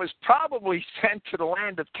Abraham was probably sent to the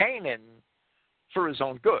land of Canaan for his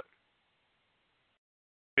own good,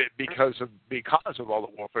 because of all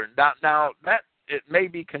the warfare. Now that it may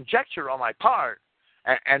be conjecture on my part,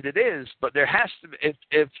 and it is, but there has to be.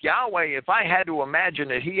 If I had to imagine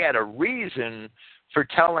that he had a reason for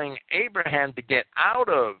telling Abraham to get out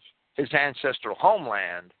of his ancestral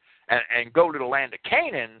homeland and go to the land of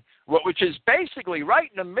Canaan, which is basically right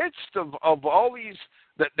in the midst of all these,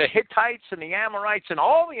 the Hittites and the Amorites and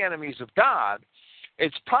all the enemies of God,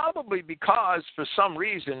 it's probably because for some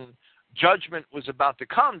reason judgment was about to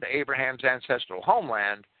come to Abraham's ancestral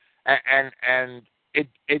homeland, and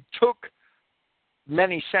it took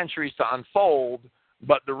many centuries to unfold,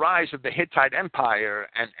 but the rise of the Hittite Empire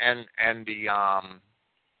and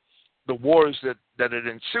the wars that had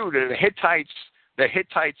ensued, the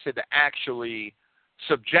Hittites had actually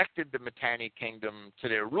subjected the Mitanni kingdom to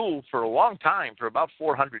their rule for a long time, for about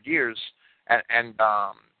 400 years, and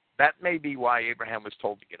that may be why Abraham was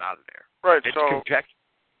told to get out of there. Right, it's so conjecture.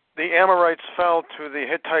 The Amorites fell to the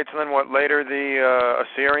Hittites, and then what, later the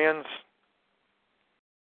Assyrians?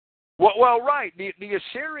 Well, right. The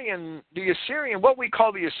Assyrian, what we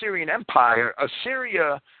call the Assyrian Empire,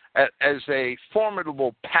 Assyria as a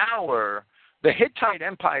formidable power, the Hittite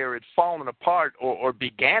Empire had fallen apart or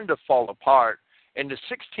began to fall apart in the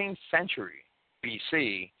 16th century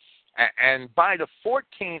BC, and by the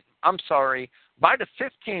 15th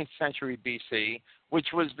century BC,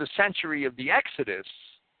 which was the century of the Exodus,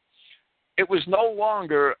 it was no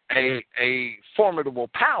longer a formidable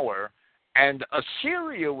power, and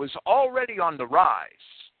Assyria was already on the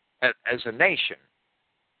rise as a nation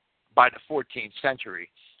by the 14th century.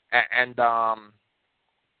 And the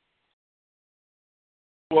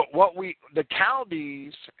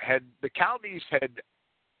Chaldees had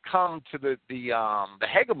come to the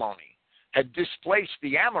hegemony, had displaced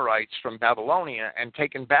the Amorites from Babylonia and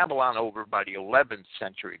taken Babylon over by the 11th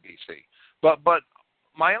century BC. But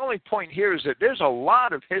my only point here is that there's a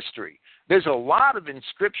lot of history. There's a lot of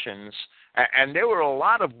inscriptions, and there were a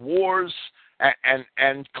lot of wars,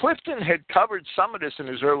 and Clifton had covered some of this in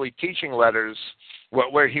his early teaching letters,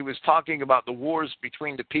 where he was talking about the wars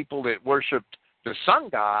between the people that worshipped the sun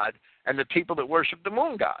god and the people that worshipped the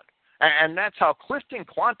moon god. And that's how Clifton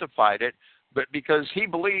quantified it, but because he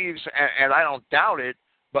believes, and I don't doubt it,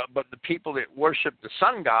 but the people that worshipped the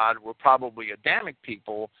sun god were probably Adamic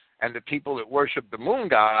people, and the people that worshipped the moon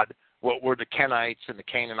god were the Kenites and the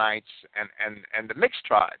Canaanites and the mixed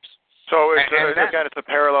tribes. So it's a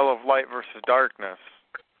parallel of light versus darkness.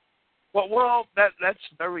 Well, that's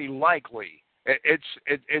very likely.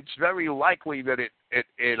 It's very likely that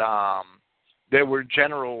there were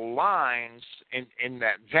general lines in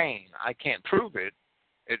that vein. I can't prove it.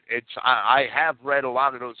 I have read a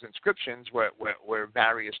lot of those inscriptions where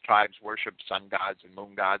various tribes worship sun gods and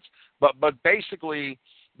moon gods, but basically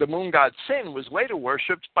the moon god Sin was later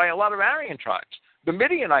worshipped by a lot of Aryan tribes. The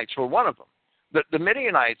Midianites were one of them. The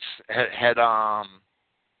Midianites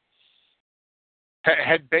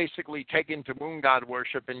had basically taken to moon god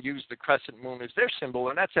worship and used the crescent moon as their symbol,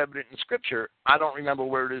 and that's evident in Scripture. I don't remember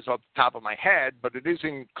where it is off the top of my head, but it is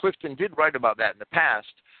in Clifton did write about that in the past.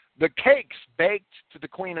 The cakes baked to the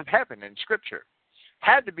Queen of Heaven in Scripture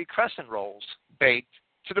had to be crescent rolls baked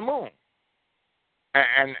to the moon,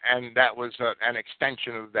 and that was an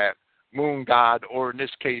extension of that moon god, or in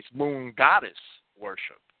this case, moon goddess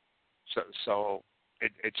worship. So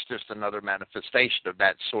it's just another manifestation of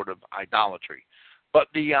that sort of idolatry. But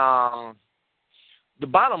the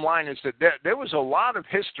bottom line is that there was a lot of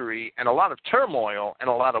history and a lot of turmoil and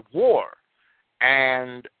a lot of war.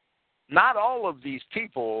 And not all of these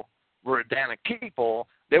people were Adamic people.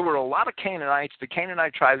 There were a lot of Canaanites. The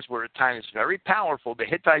Canaanite tribes were at times very powerful. The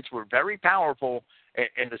Hittites were very powerful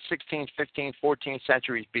in the 16th, 15th, 14th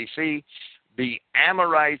centuries BC. The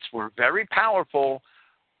Amorites were very powerful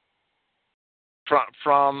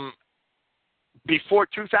from before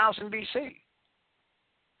 2000 BC,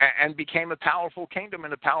 and became a powerful kingdom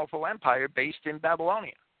and a powerful empire based in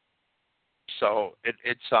Babylonia. So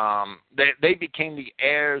they became the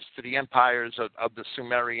heirs to the empires of the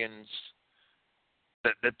Sumerians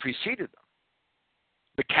that preceded them.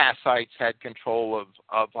 The Kassites had control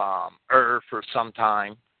of Ur for some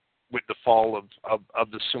time with the fall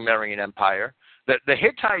of the Sumerian Empire. The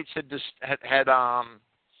Hittites had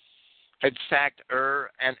sacked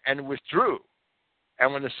Ur and withdrew.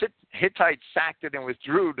 And when the Hittites sacked it and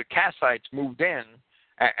withdrew, the Kassites moved in,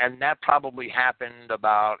 and that probably happened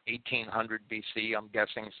about 1800 BC, I'm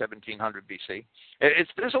guessing 1700 BC.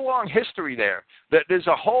 There's a long history there. There's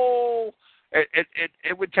a whole,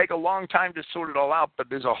 it would take a long time to sort it all out, but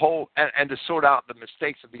there's a whole, and to sort out the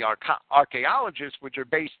mistakes of the archaeologists, which are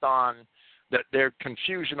based on their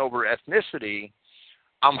confusion over ethnicity.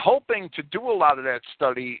 I'm hoping to do a lot of that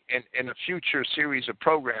study in a future series of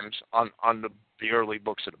programs on the early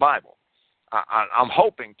books of the Bible. I'm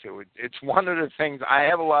hoping to. It's one of the things, I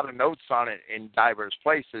have a lot of notes on it in diverse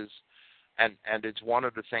places, and it's one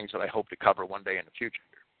of the things that I hope to cover one day in the future.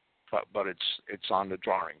 But it's on the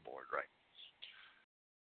drawing board, right?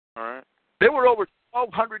 All right. There were over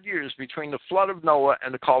 1,200 years between the flood of Noah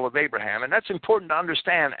and the call of Abraham, and that's important to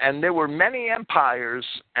understand. And there were many empires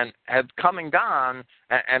and had come and gone,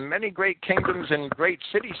 and many great kingdoms and great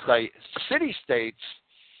city-states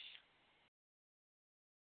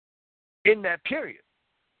in that period.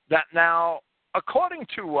 That now, according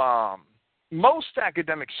to most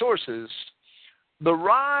academic sources, the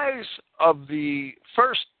rise of the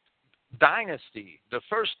first dynasty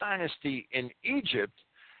in Egypt,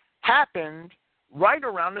 happened right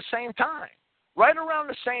around the same time. Right around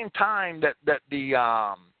the same time that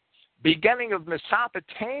the beginning of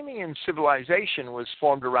Mesopotamian civilization was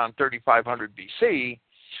formed around 3500 BC,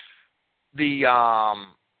 the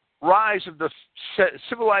rise of the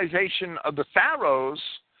civilization of the pharaohs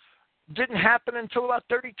didn't happen until about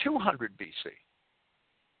 3200 BC.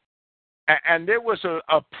 And there was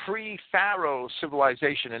a pre-pharaoh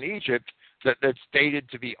civilization in Egypt that's dated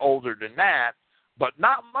to be older than that, but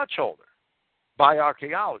not much older, by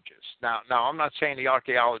archaeologists. Now I'm not saying the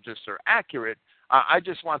archaeologists are accurate. I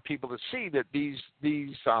just want people to see that these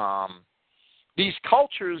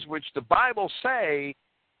cultures, which the Bible say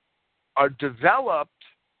are developed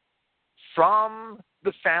from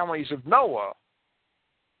the families of Noah,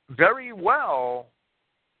 very well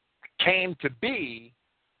came to be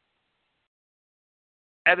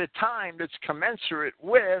at a time that's commensurate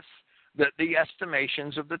with the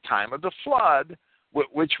estimations of the time of the flood,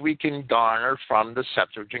 which we can garner from the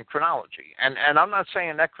Septuagint chronology. And I'm not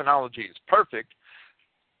saying that chronology is perfect.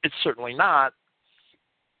 It's certainly not.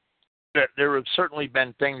 There have certainly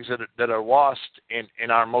been things that are lost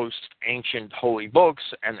in our most ancient holy books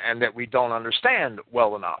and that we don't understand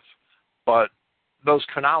well enough. But those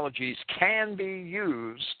chronologies can be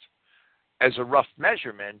used as a rough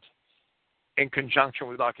measurement in conjunction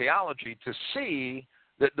with archaeology to see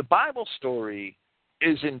that the Bible story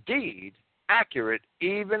is indeed accurate,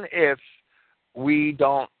 even if we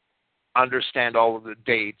don't understand all of the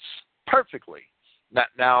dates perfectly.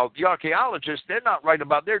 Now, the archaeologists, they're not right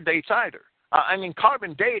about their dates either. I mean,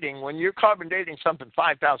 carbon dating, when you're carbon dating something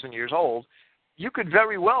 5,000 years old, you could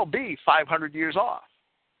very well be 500 years off.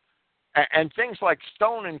 And things like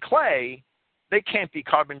stone and clay, they can't be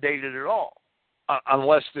carbon dated at all,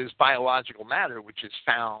 unless there's biological matter which is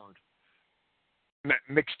found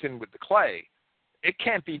mixed in with the clay. It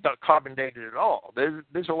can't be carbon dated at all.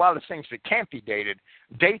 There's a lot of things that can't be dated.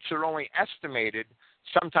 Dates are only estimated,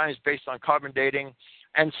 sometimes based on carbon dating,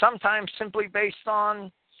 and sometimes simply based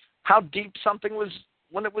on how deep something was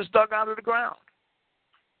when it was dug out of the ground.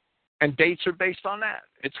 And dates are based on that.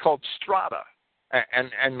 It's called strata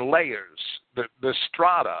and layers. The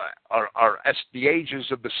strata the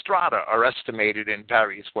ages of the strata are estimated in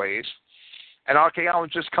various ways. And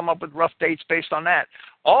archaeologists come up with rough dates based on that.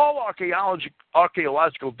 All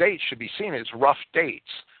archaeological dates should be seen as rough dates.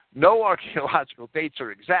 No archaeological dates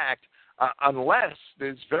are exact unless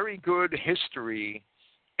there's very good history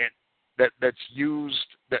that's used,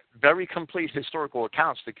 that very complete historical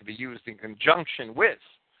accounts that can be used in conjunction with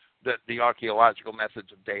the archaeological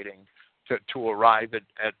methods of dating to arrive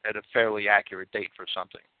at a fairly accurate date for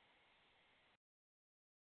something.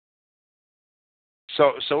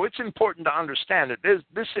 So it's important to understand that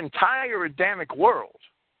this entire Adamic world,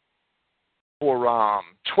 for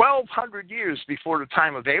 1,200 years before the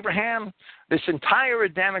time of Abraham, this entire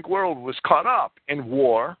Adamic world was caught up in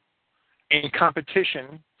war, in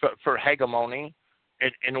competition for hegemony,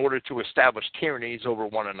 in order to establish tyrannies over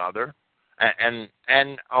one another. And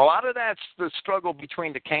a lot of that's the struggle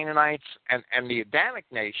between the Canaanites and the Adamic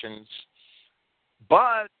nations,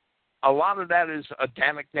 but a lot of that is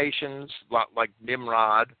Adamic nations, like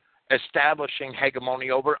Nimrod, establishing hegemony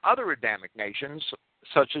over other Adamic nations,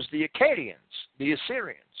 such as the Akkadians, the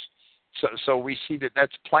Assyrians. So we see that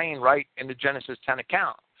that's playing right in the Genesis 10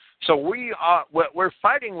 account. So we're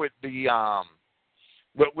fighting with the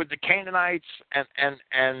Canaanites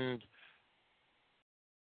and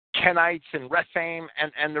Kenites and Rephaim,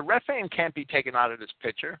 and the Rephaim can't be taken out of this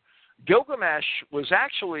picture. Gilgamesh was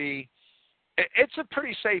actually, it's a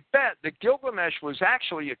pretty safe bet that Gilgamesh was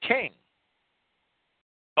actually a king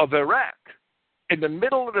of Iraq in the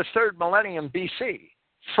middle of the 3rd millennium BC,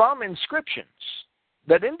 from inscriptions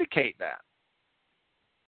that indicate that.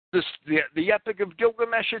 The Epic of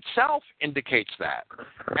Gilgamesh itself indicates that.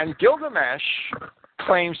 And Gilgamesh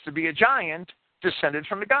claims to be a giant descended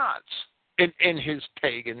from the gods in his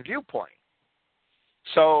pagan viewpoint.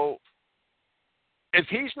 So if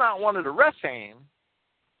he's not one of the Rephaim,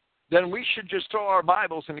 then we should just throw our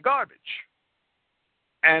Bibles in the garbage.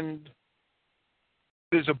 And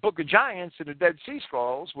there's a book of giants in the Dead Sea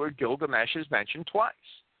Scrolls where Gilgamesh is mentioned twice.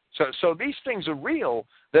 So these things are real.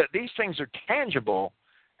 These things are tangible.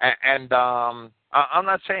 And I'm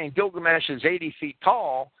not saying Gilgamesh is 80 feet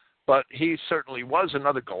tall, but he certainly was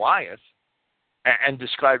another Goliath and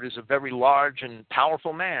described as a very large and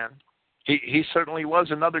powerful man. He certainly was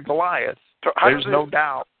another Goliath. So there's no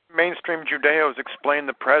doubt. Mainstream Judeos explain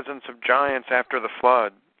the presence of giants after the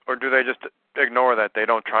flood, or do they just ignore that? They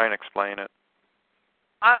don't try and explain it?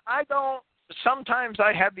 I don't. Sometimes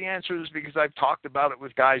I have the answers because I've talked about it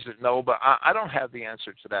with guys that know, but I don't have the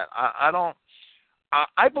answer to that. I don't.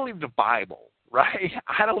 I believe the Bible, right?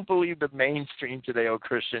 I don't believe the mainstream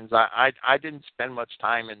Judeo-Christians. I didn't spend much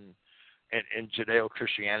time in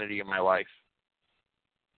Judeo-Christianity in my life,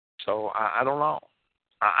 so I don't know.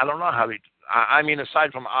 I don't know how they. I mean,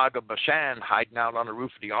 aside from Aga Bashan hiding out on the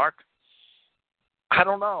roof of the ark, I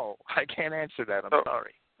don't know. I can't answer that. I'm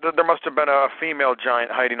sorry. There must have been a female giant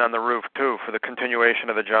hiding on the roof, too, for the continuation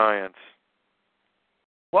of the giants.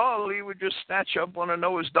 Well, he would just snatch up one of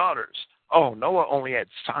Noah's daughters. Oh, Noah only had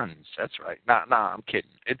sons. That's right. Nah, I'm kidding.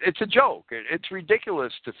 It's a joke. It's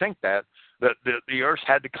ridiculous to think that the earth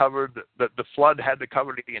had to cover, the flood had to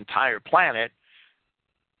cover the entire planet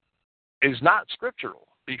is not scriptural,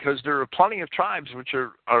 because there are plenty of tribes which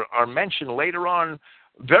are mentioned later on,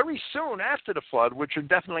 very soon after the flood, which are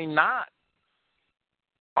definitely not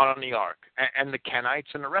on the ark. And the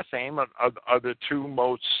Kenites and the Rephaim are the two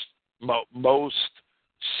most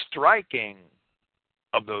striking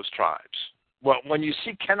of those tribes. Well, when you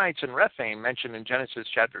see Kenites and Rephaim mentioned in Genesis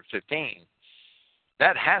chapter 15,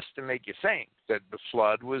 that has to make you think that the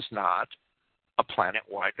flood was not a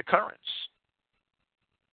planet-wide occurrence.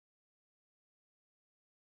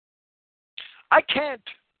 I can't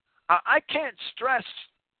stress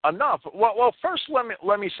enough. Well, first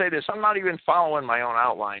let me say this. I'm not even following my own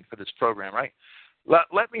outline for this program, right?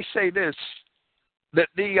 Let me say this, that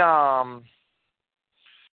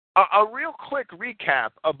a real quick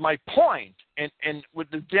recap of my point in with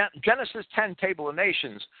the Genesis 10 Table of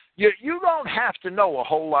Nations. You don't have to know a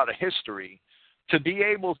whole lot of history to be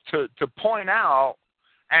able to point out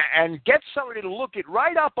and get somebody to look it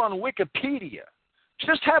right up on Wikipedia.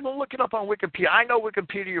 Just have them look it up on Wikipedia. I know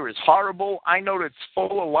Wikipedia is horrible. I know that it's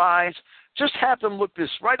full of lies. Just have them look this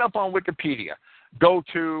right up on Wikipedia. Go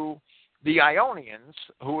to the Ionians,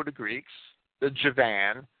 who are the Greeks, the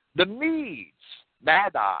Javan, the Medes,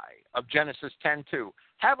 Madai of Genesis 10:2.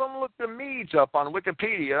 Have them look the Medes up on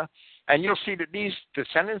Wikipedia, and you'll see that these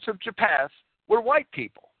descendants of Japheth were white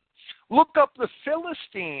people. Look up the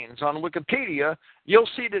Philistines on Wikipedia. You'll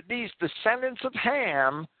see that these descendants of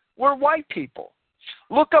Ham were white people.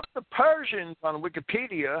 Look up the Persians on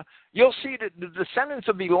Wikipedia. You'll see that the descendants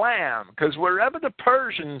of Elam, because wherever the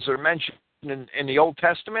Persians are mentioned in the Old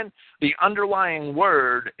Testament, the underlying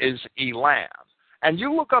word is Elam. And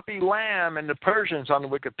you look up Elam and the Persians on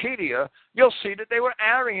Wikipedia, you'll see that they were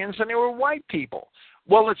Aryans and they were white people.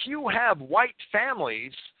 Well, if you have white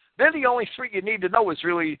families, then the only three you need to know is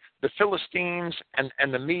really the Philistines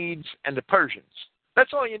and the Medes and the Persians.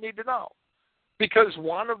 That's all you need to know. Because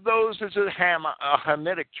one of those is a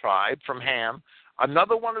Hamitic tribe from Ham,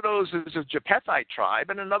 another one of those is a Japhethite tribe,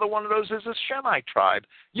 and another one of those is a Shemite tribe.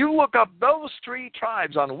 You look up those three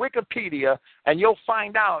tribes on Wikipedia, and you'll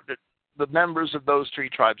find out that the members of those three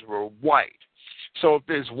tribes were white. So if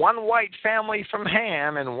there's one white family from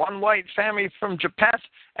Ham and one white family from Japheth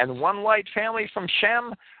and one white family from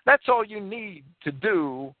Shem, that's all you need to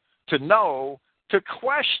do to know to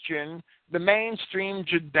question the mainstream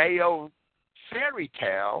Judeo fairy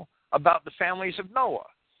tale about the families of Noah.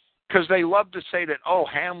 Because they love to say that, oh,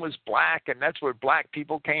 Ham was black and that's where black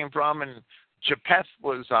people came from, and Japheth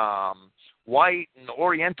was white and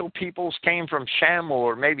Oriental peoples came from Shem,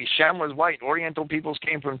 or maybe Shem was white and Oriental peoples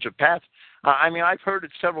came from Japheth. I mean, I've heard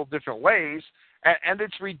it several different ways, and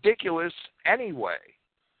it's ridiculous anyway,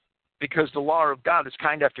 because the law of God is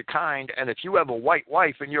kind after kind, and if you have a white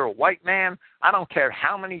wife and you're a white man, I don't care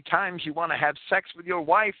how many times you want to have sex with your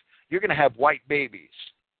wife, you're going to have white babies.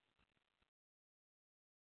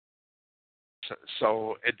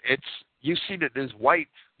 So it's you see that there's white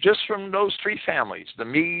just from those three families, the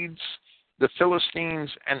Medes, the Philistines,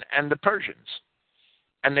 and the Persians.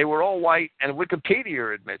 And they were all white, and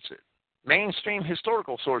Wikipedia admits it. Mainstream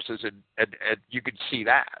historical sources, you could see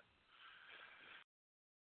that.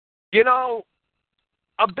 You know,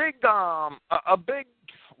 a big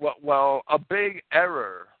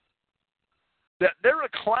error. That there are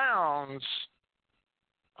clowns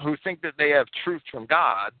who think that they have truth from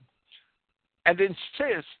God and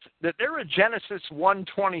insist that there are Genesis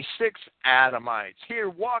 1:26 Adamites here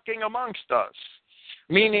walking amongst us,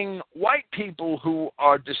 meaning white people who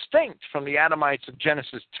are distinct from the Adamites of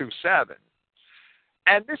Genesis 2:7.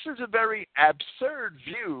 And this is a very absurd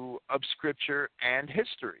view of Scripture and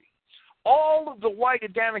history. all of the white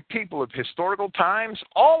Adamic people of historical times,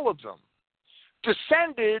 all of them,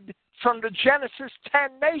 descended from the Genesis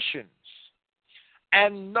 10 nations.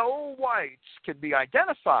 And no whites can be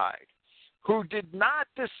identified who did not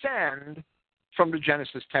descend from the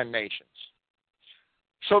Genesis 10 nations.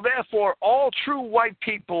 So therefore, all true white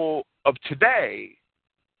people of today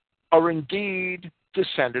are indeed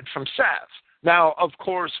descended from Seth. Now, of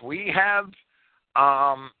course, we have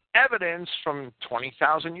evidence from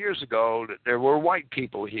 20,000 years ago that there were white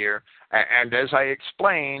people here. And as I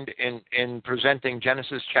explained in presenting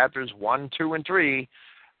Genesis chapters 1, 2, and 3,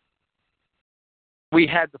 we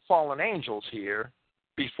had the fallen angels here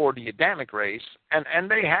before the Adamic race, and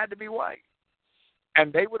they had to be white.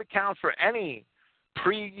 And they would account for any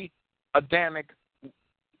pre-Adamic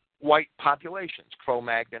white populations,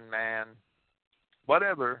 Cro-Magnon man,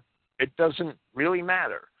 whatever. It doesn't really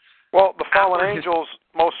matter. Well, the fallen angels,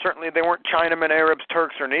 most certainly they weren't Chinamen, Arabs,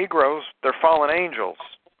 Turks, or Negroes. They're fallen angels.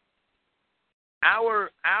 Our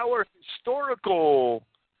historical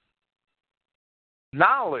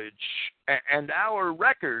knowledge and our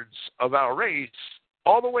records of our race,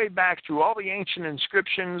 all the way back through all the ancient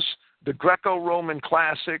inscriptions, the Greco-Roman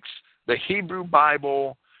classics, the Hebrew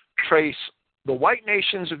Bible, trace the white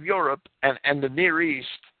nations of Europe and the Near East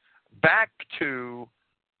back to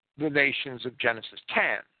the nations of Genesis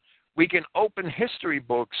 10. We can open history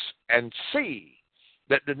books and see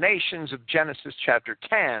that the nations of Genesis chapter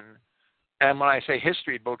 10, and when I say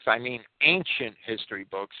history books, I mean ancient history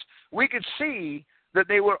books, we could see that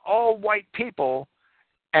they were all white people,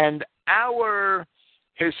 and our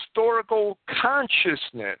historical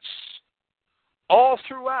consciousness all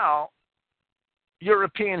throughout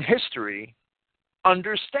European history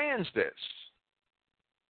understands this.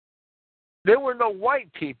 There were no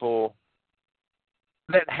white people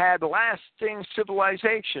that had lasting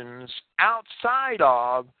civilizations outside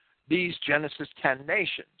of these Genesis 10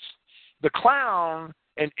 nations. The clown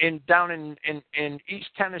down in East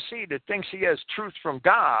Tennessee that thinks he has truth from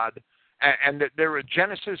God and that there are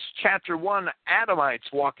Genesis chapter 1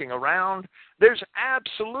 Adamites walking around, there's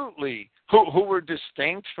absolutely, who were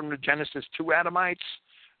distinct from the Genesis 2 Adamites,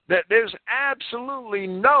 that there's absolutely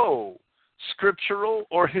no scriptural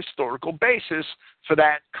or historical basis for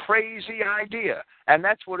that crazy idea. And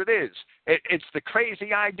that's what it is. It's the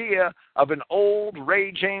crazy idea of an old,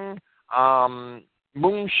 raging,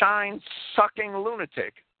 moonshine-sucking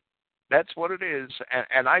lunatic. That's what it is.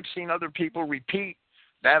 And I've seen other people repeat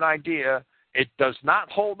that idea. It does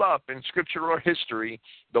not hold up in scripture or history.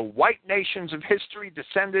 The white nations of history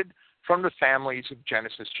descended from the families of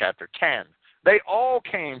Genesis chapter 10. They all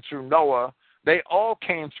came through Noah. They all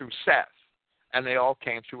came through Seth. And they all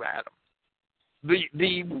came through Adam.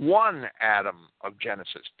 The one Adam of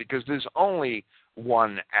Genesis, because there's only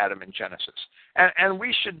one Adam in Genesis. And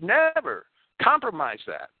we should never compromise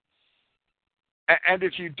that. And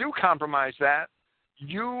if you do compromise that,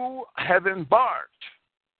 you have embarked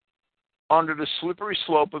onto the slippery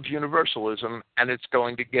slope of universalism, and it's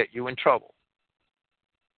going to get you in trouble.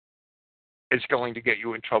 It's going to get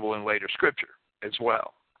you in trouble in later scripture as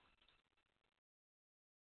well.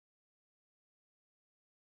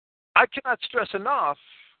 I cannot stress enough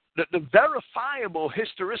that the verifiable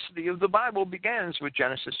historicity of the Bible begins with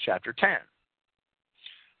Genesis chapter 10.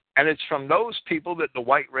 And it's from those people that the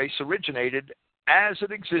white race originated as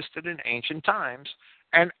it existed in ancient times.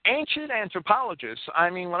 And ancient anthropologists, I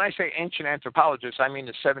mean, when I say ancient anthropologists, I mean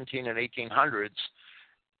the 17 and 1800s,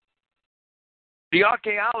 the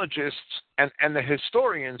archaeologists and the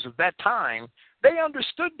historians of that time, they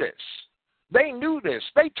understood this. They knew this.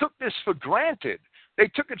 They took this for granted. They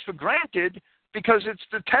took it for granted because it's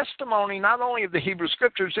the testimony not only of the Hebrew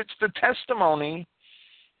Scriptures, it's the testimony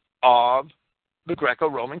of the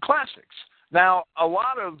Greco-Roman classics. Now, a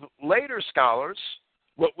lot of later scholars,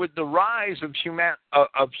 with the rise of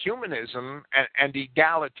humanism and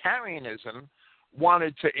egalitarianism,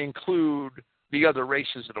 wanted to include the other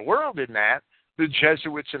races of the world in that. The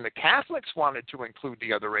Jesuits and the Catholics wanted to include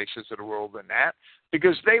the other races of the world in that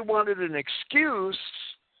because they wanted an excuse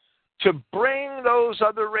to bring those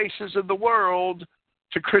other races of the world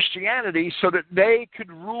to Christianity so that they could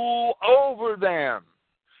rule over them.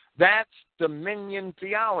 That's dominion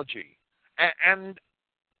theology. And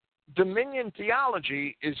dominion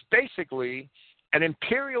theology is basically an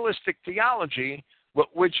imperialistic theology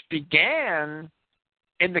which began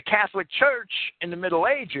in the Catholic Church in the Middle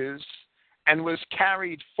Ages and was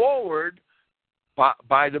carried forward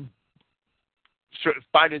by the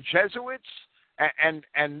Jesuits, and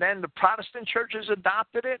then the Protestant churches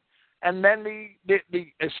adopted it, and then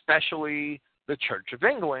especially the Church of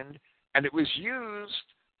England, and it was used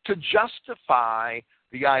to justify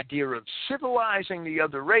the idea of civilizing the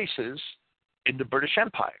other races in the British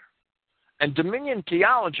Empire. And dominion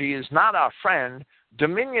theology is not our friend.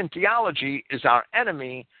 Dominion theology is our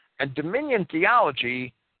enemy, and dominion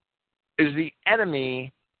theology is the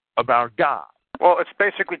enemy of our God. Well, it's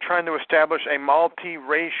basically trying to establish a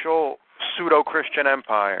multiracial pseudo-Christian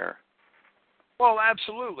empire. Well,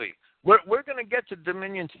 absolutely. We're going to get to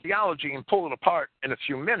dominion theology and pull it apart in a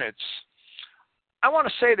few minutes. I want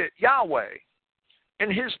to say that Yahweh, in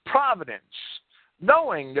his providence,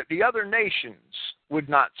 knowing that the other nations would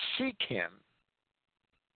not seek him,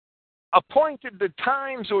 appointed the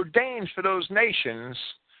times ordained for those nations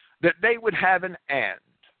that they would have an end.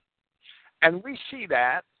 And we see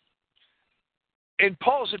that in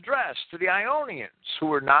Paul's address to the Ionians, who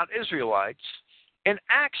were not Israelites, in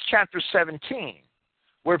Acts chapter 17,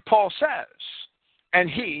 where Paul says, and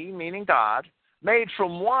he, meaning God, made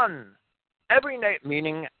from one,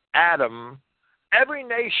 meaning Adam, every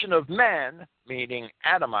nation of men, meaning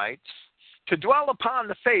Adamites, to dwell upon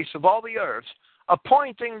the face of all the earth,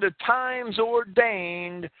 appointing the times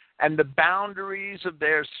ordained and the boundaries of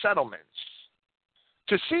their settlements,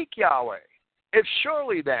 to seek Yahweh. If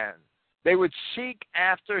surely then they would seek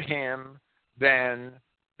after him, then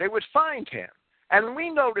they would find him. And we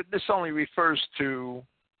know that this only refers to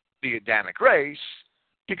the Adamic race,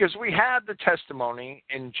 because we have the testimony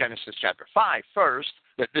in Genesis chapter 5 first,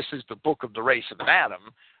 that this is the book of the race of Adam,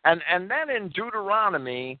 and then in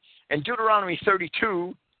Deuteronomy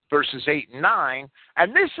 32, verses 8 and 9,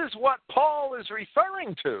 and this is what Paul is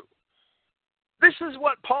referring to. This is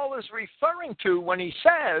what Paul is referring to when he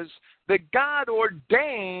says that God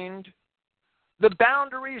ordained the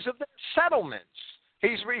boundaries of their settlements.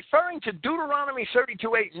 He's referring to Deuteronomy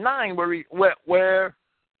 32, 8 and 9, where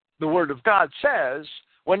the Word of God says,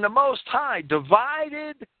 when the Most High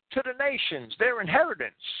divided to the nations their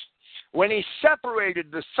inheritance, when he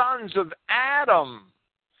separated the sons of Adam,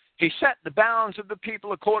 he set the bounds of the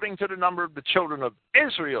people according to the number of the children of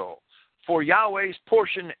Israel. For Yahweh's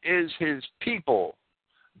portion is his people.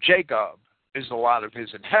 Jacob is a lot of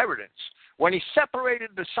his inheritance. When he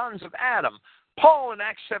separated the sons of Adam, Paul in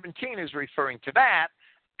Acts 17 is referring to that,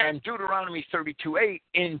 and Deuteronomy 32:8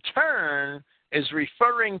 in turn is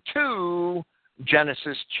referring to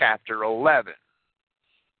Genesis chapter 11.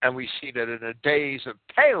 And we see that in the days of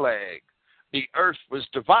Peleg, the earth was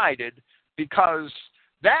divided, because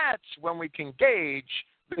that's when we can gauge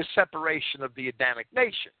the separation of the Adamic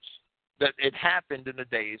nations, that it happened in the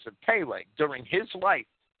days of Peleg. During his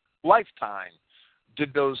lifetime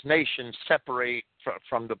did those nations separate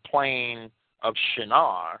from the plain of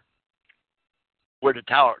Shinar, where the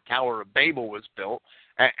Tower of Babel was built,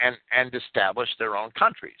 and established their own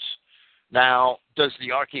countries. Now, does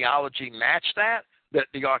the archaeology match that? That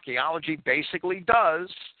the archaeology basically does.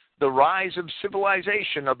 The rise of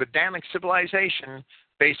civilization, of Adamic civilization,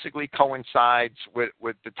 basically coincides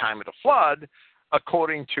with the time of the flood,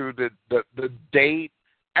 according to the date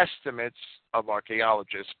estimates of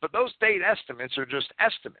archaeologists. But those date estimates are just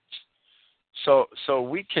estimates. So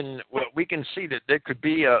we can see that there could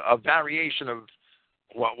be a variation of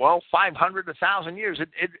 500 to 1,000 years.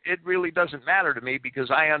 It really doesn't matter to me,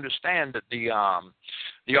 because I understand that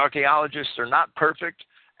the archaeologists are not perfect,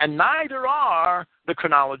 and neither are the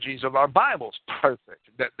chronologies of our Bibles perfect.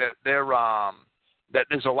 That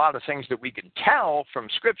there's a lot of things that we can tell from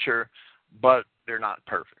Scripture, but they're not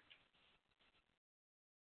perfect.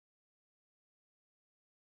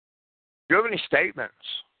 Do you have any statements?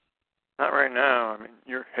 Not right now. I mean,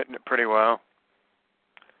 you're hitting it pretty well.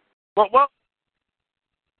 Well,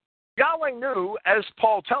 Yahweh knew, as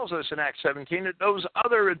Paul tells us in Acts 17, that those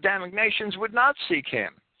other Adamic nations would not seek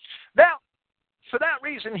him. Now, for that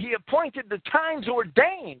reason, he appointed the times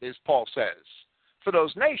ordained, as Paul says, for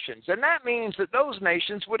those nations. And that means that those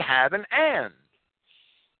nations would have an end.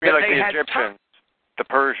 Like the Egyptians, the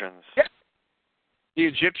Persians. Yeah. The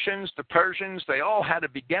Egyptians, the Persians, they all had a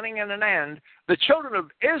beginning and an end. The children of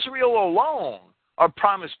Israel alone are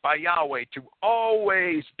promised by Yahweh to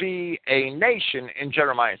always be a nation in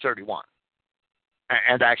Jeremiah 31.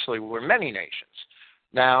 And actually, we're many nations.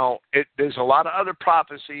 Now, there's a lot of other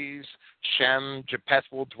prophecies. Shem, Japheth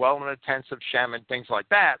will dwell in the tents of Shem and things like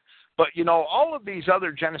that. But, all of these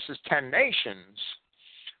other Genesis 10 nations,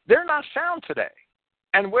 they're not found today.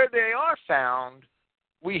 And where they are found,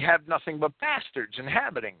 we have nothing but bastards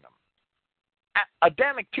inhabiting them.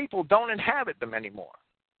 Adamic people don't inhabit them anymore.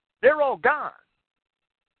 They're all gone.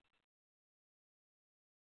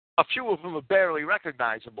 A few of them are barely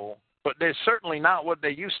recognizable, but they're certainly not what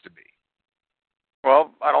they used to be.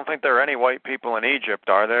 Well, I don't think there are any white people in Egypt,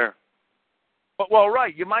 are there? Well,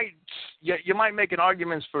 right. You might you might make an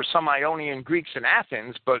argument for some Ionian Greeks in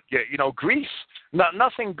Athens, but Greece,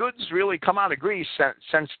 nothing good's really come out of Greece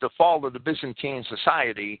since the fall of the Byzantine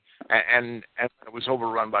society, and it was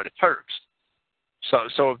overrun by the Turks.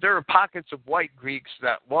 So if there are pockets of white Greeks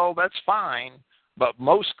that's fine, but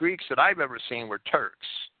most Greeks that I've ever seen were Turks.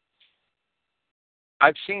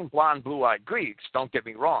 I've seen blonde, blue-eyed Greeks, don't get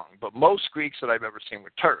me wrong, but most Greeks that I've ever seen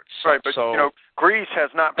were Turks. Right, but Greece has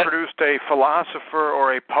not produced a philosopher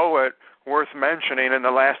or a poet worth mentioning in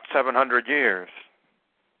the last 700 years.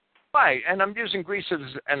 Right, and I'm using Greece as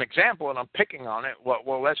an example, and I'm picking on it.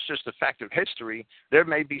 Well, that's just a fact of history. There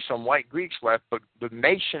may be some white Greeks left, but the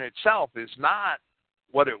nation itself is not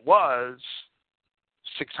what it was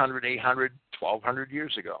 600, 800, 1,200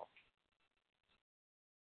 years ago.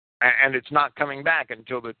 And it's not coming back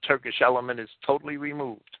until the Turkish element is totally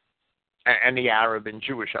removed, and the Arab and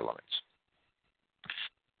Jewish elements.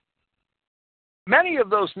 Many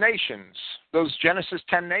of those nations, those Genesis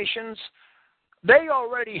 10 nations, they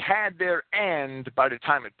already had their end by the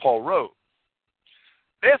time that Paul wrote.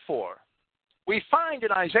 Therefore, we find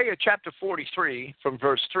in Isaiah chapter 43 from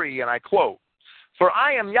verse 3, and I quote, "For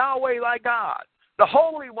I am Yahweh thy God, the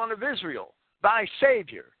Holy One of Israel, thy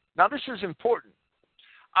Savior." Now this is important.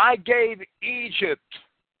 "I gave Egypt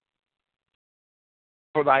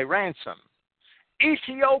for thy ransom,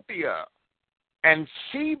 Ethiopia and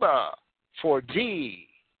Seba for thee.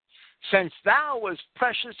 Since thou wast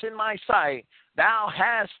precious in my sight, thou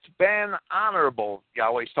hast been honorable."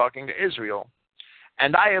 Yahweh's talking to Israel.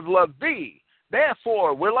 "And I have loved thee.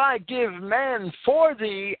 Therefore will I give men for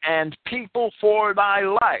thee and people for thy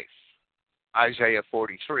life." Isaiah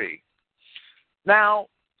 43. Now,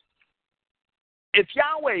 if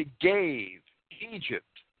Yahweh gave Egypt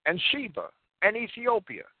and Sheba and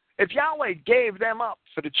Ethiopia, if Yahweh gave them up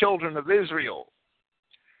for the children of Israel,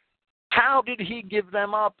 how did he give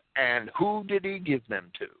them up and who did he give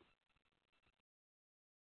them to?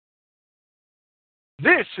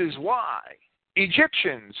 This is why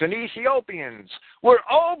Egyptians and Ethiopians were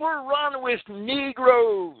overrun with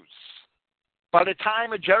Negroes by the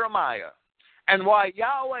time of Jeremiah, and why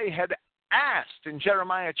Yahweh had asked in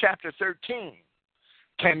Jeremiah chapter 13,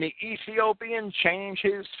 "Can the Ethiopian change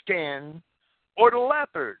his skin, or the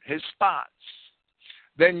leopard his spots?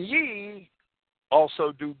 Then ye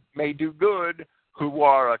also may do good, who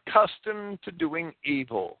are accustomed to doing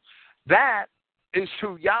evil." That is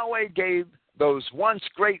who Yahweh gave those once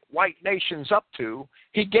great white nations up to.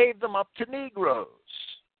 He gave them up to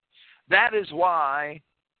Negroes. That is why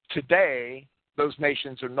today those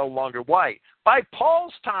nations are no longer white. By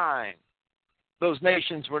Paul's time, those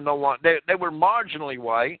nations were no longer, they were marginally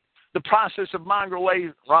white. The process of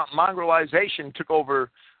mongrelization took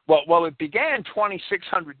over, well, it began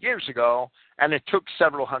 2,600 years ago, and it took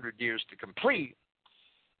several hundred years to complete.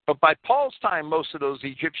 But by Paul's time, most of those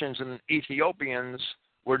Egyptians and Ethiopians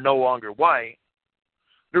were no longer white.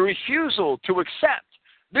 The refusal to accept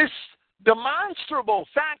this demonstrable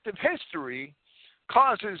fact of history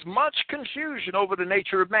causes much confusion over the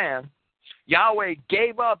nature of man. Yahweh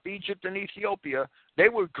gave up Egypt and Ethiopia. They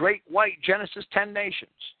were great white Genesis 10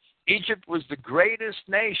 nations. Egypt was the greatest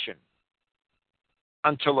nation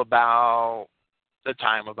until about the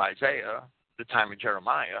time of Isaiah, the time of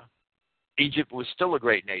Jeremiah. Egypt was still a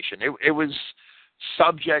great nation. It was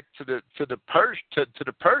subject to the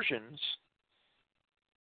Persians,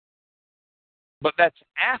 but that's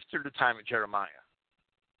after the time of Jeremiah.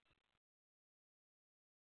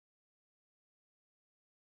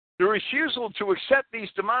 The refusal to accept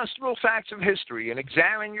these demonstrable facts of history and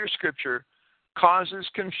examine your scripture causes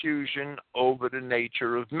confusion over the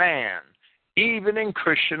nature of man, even in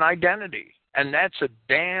Christian identity, and that's a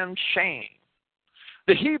damn shame.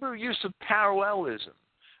 The Hebrew use of parallelism.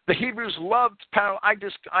 The Hebrews loved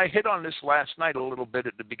I hit on this last night a little bit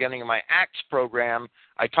at the beginning of my Acts program.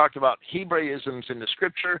 I talked about Hebraisms in the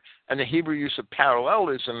Scripture and the Hebrew use of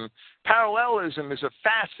parallelism. Parallelism is a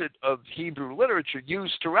facet of Hebrew literature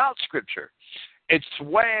used throughout Scripture. It's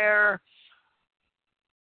where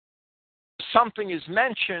something is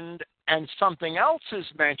mentioned and something else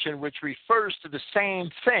is mentioned which refers to the same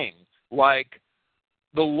thing, like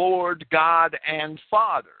the Lord God and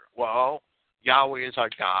Father. Well, Yahweh is our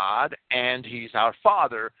God, and He's our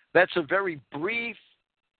Father. That's a very brief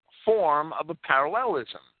form of a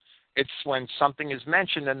parallelism. It's when something is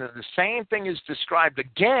mentioned and then the same thing is described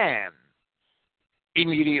again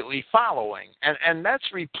immediately following. And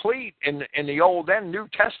that's replete in the Old and New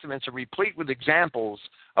Testaments are replete with examples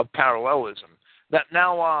of parallelism. That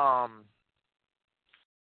now,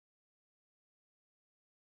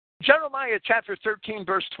 Jeremiah chapter 13,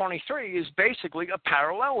 verse 23 is basically a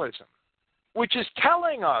parallelism. which is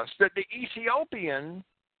telling us that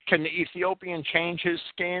can the Ethiopian change his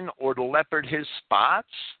skin or the leopard his spots?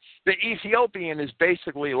 The Ethiopian is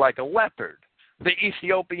basically like a leopard. The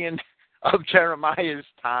Ethiopian of Jeremiah's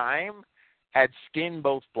time had skin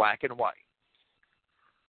both black and white.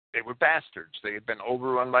 They were bastards. They had been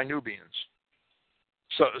overrun by Nubians.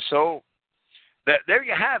 So there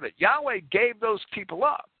you have it. Yahweh gave those people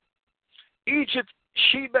up. Egypt,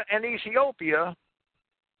 Sheba, and Ethiopia,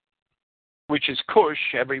 which is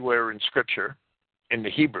Cush everywhere in Scripture, in the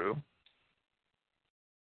Hebrew,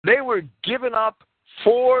 they were given up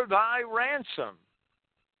for thy ransom.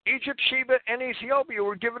 Egypt, Sheba, and Ethiopia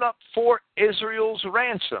were given up for Israel's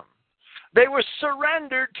ransom. They were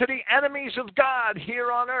surrendered to the enemies of God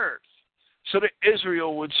here on earth so that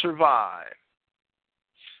Israel would survive.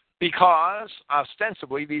 Because,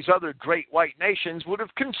 ostensibly, these other great white nations would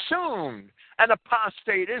have consumed an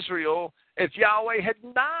apostate Israel if Yahweh had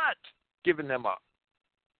not given them up.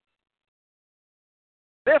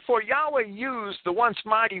 Therefore, Yahweh used the once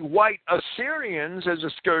mighty white Assyrians as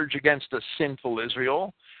a scourge against a sinful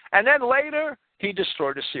Israel, and then later he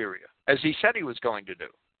destroyed Assyria, as he said he was going to do.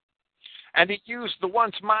 And he used the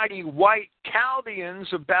once mighty white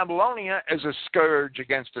Chaldeans of Babylonia as a scourge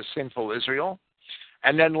against a sinful Israel,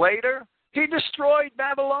 and then later he destroyed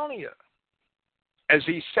Babylonia, as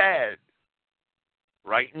he said,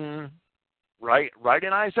 right in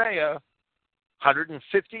Isaiah,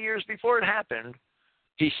 150 years before it happened,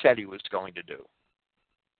 he said he was going to do.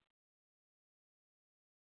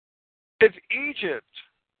 If Egypt,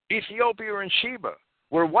 Ethiopia, and Sheba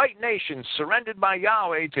were white nations surrendered by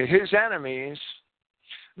Yahweh to his enemies,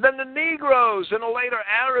 then the Negroes and the later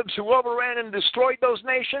Arabs who overran and destroyed those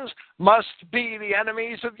nations must be the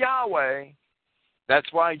enemies of Yahweh.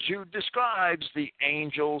 That's why Jude describes the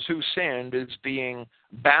angels who sinned as being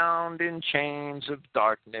bound in chains of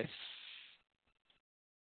darkness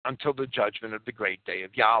until the judgment of the great day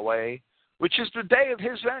of Yahweh, which is the day of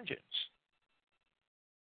his vengeance.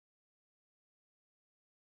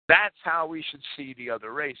 That's how we should see the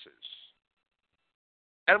other races.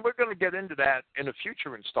 And we're going to get into that in a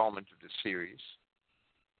future installment of this series.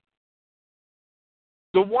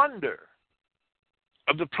 The wonder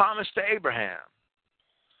of the promise to Abraham,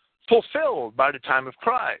 fulfilled by the time of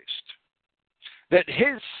Christ, that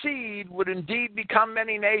his seed would indeed become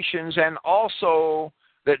many nations, and also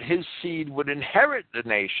that his seed would inherit the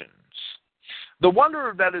nations. The wonder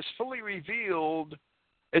of that is fully revealed,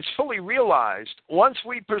 it's fully realized once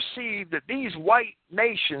we perceive that these white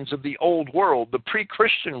nations of the old world, the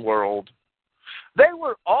pre-Christian world, they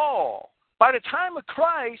were all, by the time of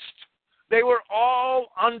Christ, they were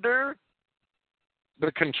all under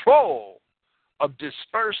the control of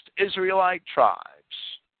dispersed Israelite tribes.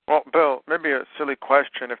 Well, Bill, maybe a silly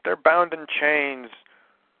question. If they're bound in chains,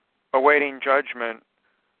 awaiting judgment,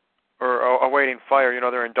 or awaiting fire,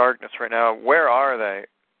 they're in darkness right now, where are they?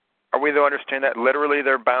 Are we to understand that literally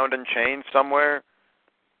they're bound in chains somewhere?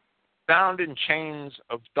 Bound in chains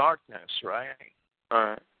of darkness, right? All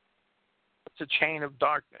right. It's a chain of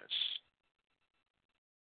darkness.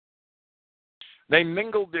 They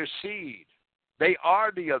mingled their seed. They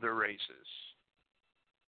are the other races.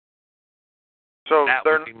 So that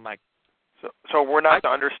they're would be my... So we're not to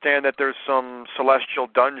understand that there's some celestial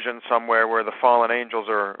dungeon somewhere where the fallen angels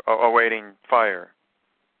are awaiting fire.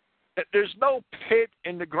 There's no pit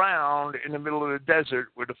in the ground in the middle of the desert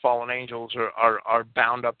where the fallen angels are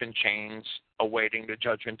bound up in chains awaiting the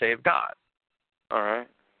judgment day of God. All right.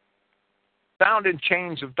 Bound in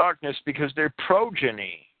chains of darkness because their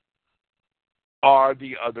progeny are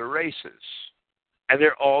the other races. And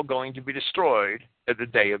they're all going to be destroyed at the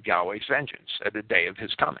day of Yahweh's vengeance, at the day of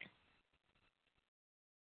his coming.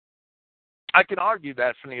 I can argue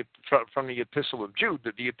that from the Epistle of Jude,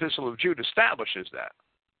 that the Epistle of Jude establishes that.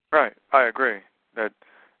 Right, I agree. That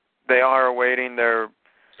they are awaiting their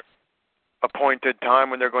appointed time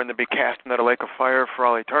when they're going to be cast into the lake of fire for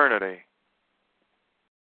all eternity.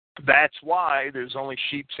 That's why there's only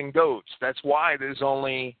sheep and goats. That's why there's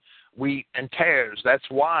only wheat and tares. That's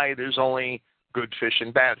why there's only good fish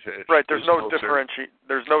and bad fish. Right, there's no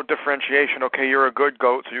differentiation. Okay, you're a good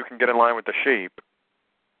goat, so you can get in line with the sheep.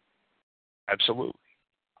 Absolutely.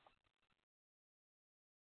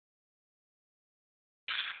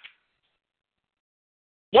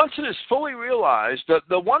 Once it is fully realized,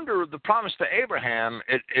 the wonder of the promise to Abraham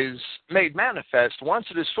is made manifest. Once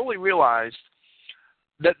it is fully realized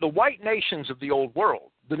that the white nations of the old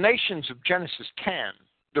world, the nations of Genesis 10,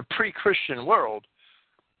 the pre-Christian world,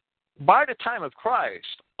 by the time of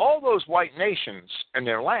Christ, all those white nations and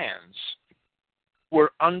their lands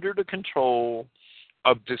were under the control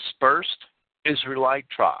of dispersed Israelite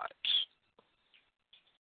tribes.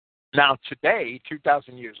 Now today,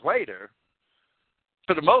 2,000 years later,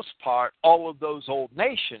 for the most part, all of those old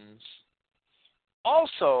nations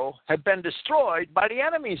also have been destroyed by the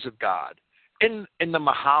enemies of God. In the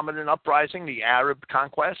Mohammedan uprising, the Arab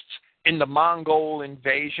conquests, in the Mongol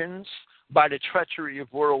invasions, by the treachery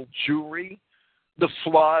of world Jewry, the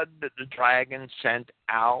flood that the dragon sent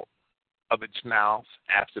out of its mouth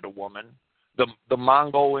after the woman, the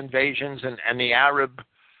Mongol invasions and the Arab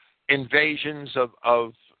invasions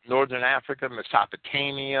of northern Africa,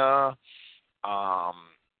 Mesopotamia,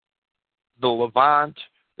 the Levant,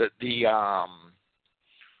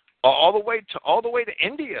 all the way to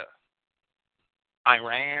India,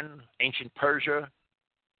 Iran, ancient Persia.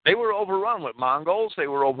 They were overrun with Mongols. They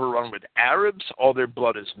were overrun with Arabs. All their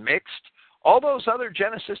blood is mixed. All those other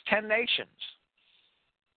Genesis 10 nations.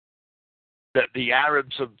 The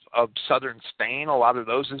Arabs of southern Spain, a lot of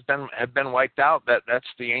those have been wiped out. That's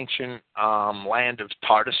the ancient land of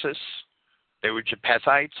Tartessus. They were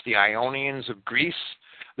Japhethites, the Ionians of Greece.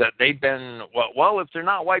 That they've been, well, if they're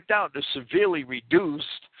not wiped out, they're severely reduced.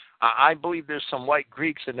 I believe there's some white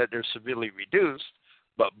Greeks in that they're severely reduced,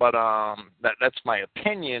 but that's my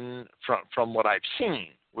opinion from what I've seen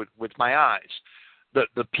with my eyes.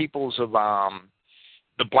 The peoples of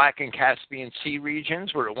the Black and Caspian Sea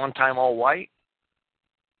regions were at one time all white.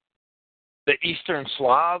 The Eastern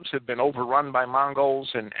Slavs have been overrun by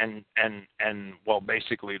Mongols, and well,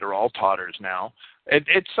 basically they're all Tatars now.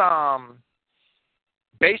 It's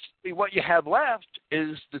basically what you have left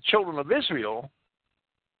is the children of Israel,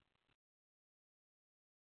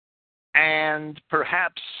 and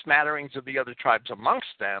perhaps smatterings of the other tribes amongst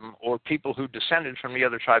them, or people who descended from the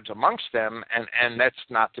other tribes amongst them, and that's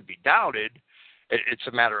not to be doubted. It's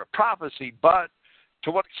a matter of prophecy, but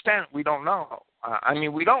to what extent, we don't know.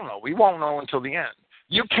 We don't know. We won't know until the end.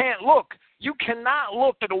 You cannot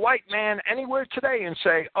look at a white man anywhere today and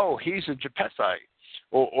say, oh, he's a Japhethite,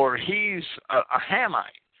 or he's a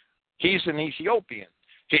Hamite. He's an Ethiopian.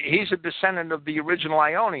 He's a descendant of the original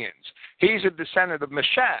Ionians. He's a descendant of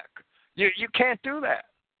Meshach. You can't do that.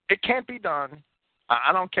 It can't be done.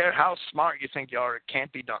 I don't care how smart you think you are. It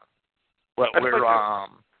can't be done.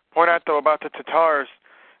 Point out, though, about the Tatars,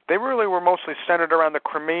 they really were mostly centered around the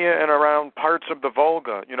Crimea and around parts of the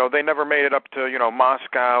Volga. They never made it up to,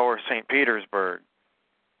 Moscow or St. Petersburg.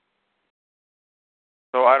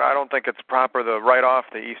 So I don't think it's proper to write off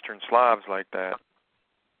the Eastern Slavs like that.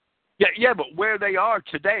 Yeah, but where they are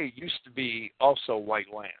today used to be also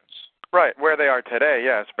white lands. Right, where they are today,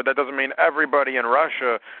 yes, but that doesn't mean everybody in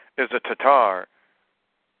Russia is a Tatar.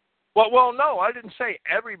 Well, no, I didn't say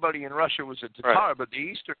everybody in Russia was a Tatar, right. But the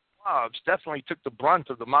Eastern Slavs definitely took the brunt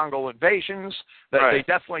of the Mongol invasions. Right. They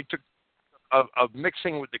definitely took of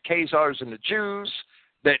mixing with the Khazars and the Jews.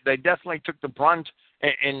 They definitely took the brunt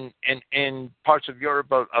in parts of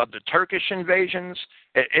Europe of the Turkish invasions.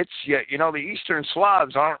 The Eastern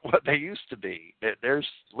Slavs aren't what they used to be. There's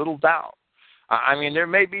little doubt. There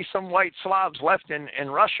may be some white Slavs left in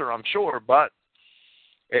Russia, I'm sure, but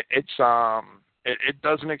it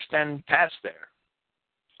doesn't extend past there,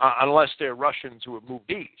 unless they're Russians who have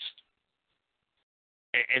moved east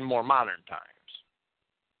in more modern times.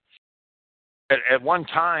 At one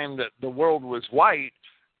time, the world was white.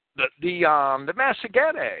 The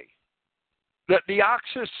Massagetae, the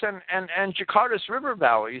Oxus and Jakartas river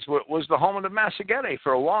valleys was the home of the Massagetae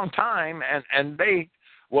for a long time, and they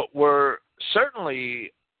were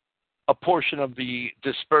certainly a portion of the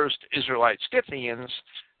dispersed Israelite Scythians,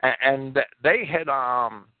 and they had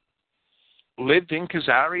lived in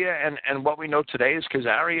Khazaria and what we know today is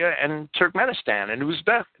Khazaria and Turkmenistan and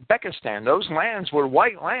Uzbekistan. Those lands were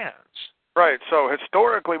white lands. Right, so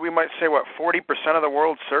historically we might say, 40% of the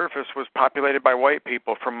world's surface was populated by white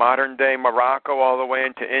people from modern-day Morocco all the way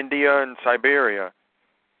into India and Siberia.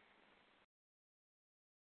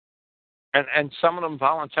 And some of them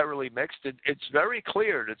voluntarily mixed. It's very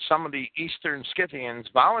clear that some of the Eastern Scythians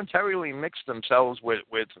voluntarily mixed themselves with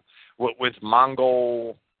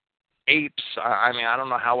Mongol apes. I don't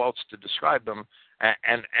know how else to describe them.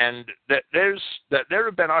 And that there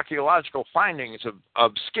have been archaeological findings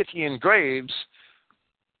of Scythian graves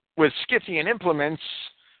with Scythian implements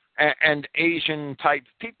and Asian type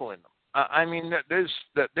people in them.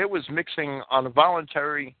 There was mixing on a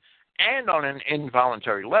voluntary and on an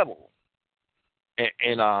involuntary level. I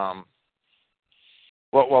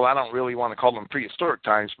don't really want to call them prehistoric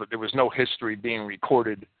times, but there was no history being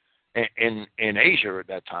recorded in Asia at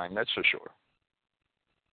that time, that's for sure.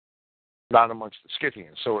 Not amongst the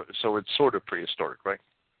Scythians, so it's sort of prehistoric, right?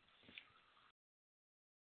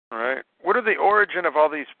 All right. What are the origin of all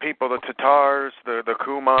these people, the Tatars, the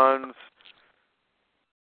Cumans?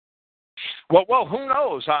 Well, who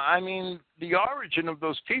knows? I mean, the origin of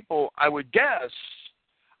those people, I would guess,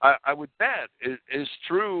 I would bet, is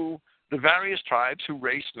through the various tribes who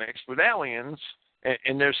race mixed with aliens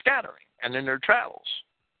in their scattering and in their travels.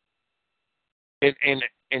 In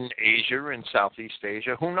Asia, in Southeast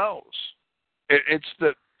Asia, who knows? It's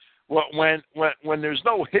the when there's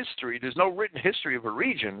no history, there's no written history of a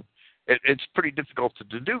region. It's pretty difficult to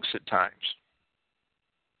deduce at times.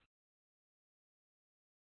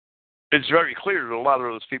 It's very clear that a lot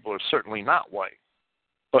of those people are certainly not white,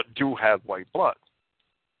 but do have white blood.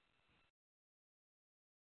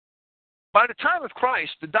 By the time of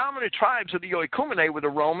Christ, the dominant tribes of the oikumene were the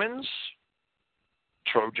Romans,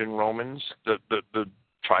 Trojan Romans, the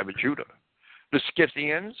tribe of Judah, the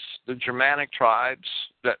Scythians, the Germanic tribes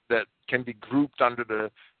that can be grouped under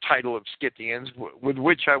the title of Scythians, with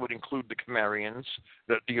which I would include the Cimmerians,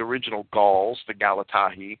 the original Gauls, the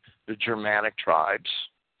Galatae, the Germanic tribes,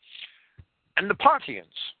 and the Parthians,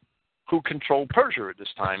 who controlled Persia at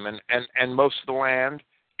this time and most of the land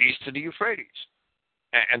east of the Euphrates,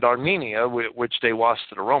 and Armenia, which they lost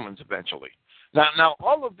to the Romans eventually. Now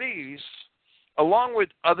all of these, along with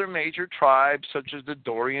other major tribes such as the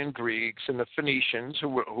Dorian Greeks and the Phoenicians, who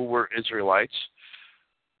were Israelites,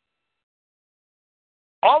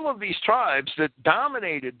 all of these tribes that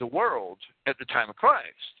dominated the world at the time of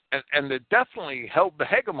Christ and that definitely held the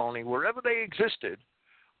hegemony wherever they existed,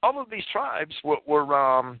 all of these tribes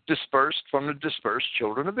were dispersed from the dispersed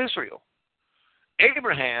children of Israel.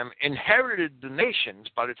 Abraham inherited the nations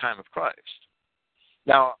by the time of Christ.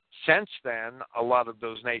 Now, since then, a lot of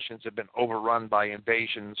those nations have been overrun by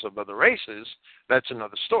invasions of other races. That's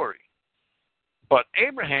another story. But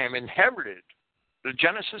Abraham inherited the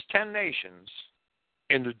Genesis 10 nations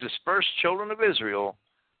in the dispersed children of Israel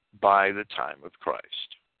by the time of Christ.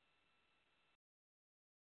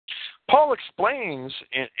 Paul explains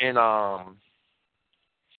in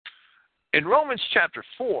Romans chapter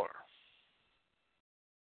 4,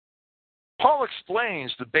 Paul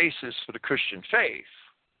explains the basis for the Christian faith,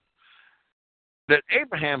 that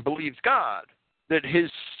Abraham believed God, that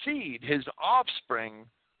his seed, his offspring,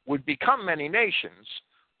 would become many nations.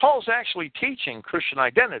 Paul's actually teaching Christian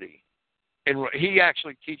identity. And he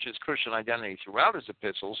actually teaches Christian identity throughout his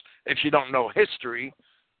epistles. If you don't know history,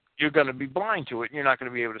 you're going to be blind to it, and you're not going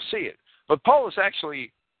to be able to see it. But Paul is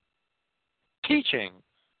actually teaching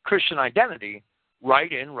Christian identity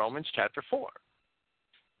right in Romans chapter 4,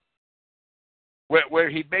 where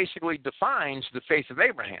he basically defines the faith of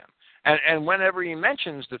Abraham. And whenever he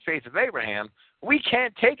mentions the faith of Abraham, we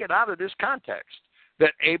can't take it out of this context,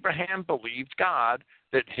 that Abraham believed God,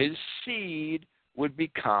 that his seed would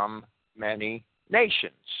become many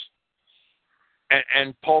nations.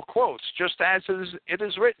 And Paul quotes, just as it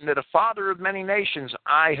is written, that a father of many nations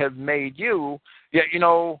I have made you. Yet,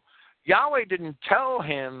 Yahweh didn't tell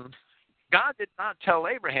him, God did not tell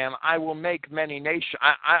Abraham, I will make many nations.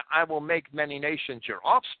 I will make many nations your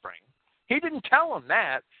offspring. He didn't tell him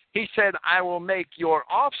that. He said, I will make your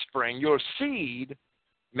offspring, your seed,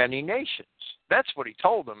 many nations. That's what he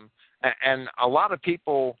told him. And a lot of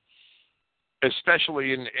people,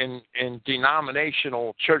 especially in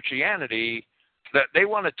denominational churchianity, that they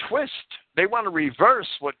want to twist, they want to reverse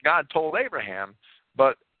what God told Abraham.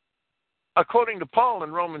 But according to Paul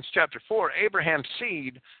in Romans chapter 4, Abraham's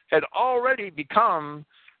seed had already become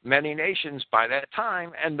many nations by that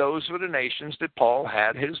time, and those were the nations that Paul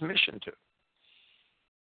had his mission to.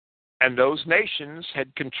 And those nations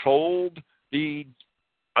had controlled the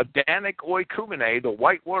Adamic oikumene, the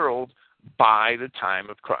white world, by the time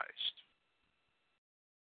of Christ.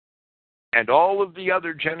 And all of the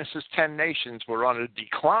other Genesis 10 nations were on a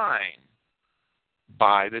decline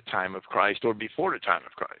by the time of Christ, or before the time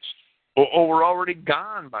of Christ, or were already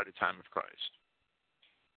gone by the time of Christ.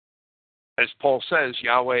 As Paul says,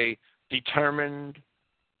 Yahweh determined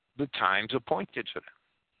the times appointed for them.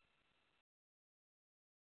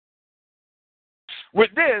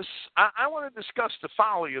 With this, I want to discuss the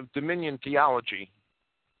folly of dominion theology.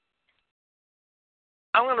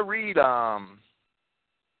 I want to read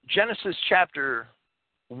Genesis chapter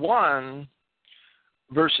 1,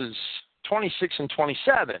 verses 26 and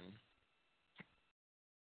 27.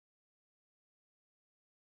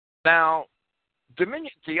 Now,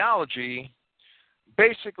 dominion theology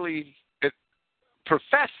basically it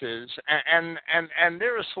professes, and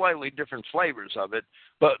there are slightly different flavors of it,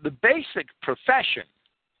 but the basic profession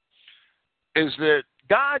is that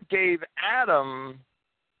God gave Adam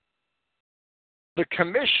the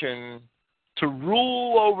commission to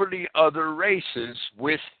rule over the other races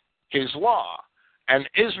with his law. And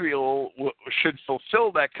Israel should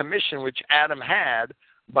fulfill that commission which Adam had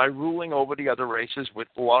by ruling over the other races with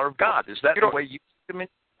the law of God. Is that the way you see the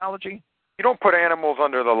analogy? You don't put animals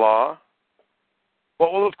under the law.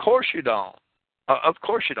 Well, of course you don't. Of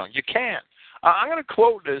course you don't. You can't. I'm going to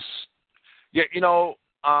quote this.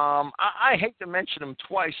 I hate to mention him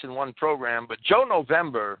twice in one program, but Joe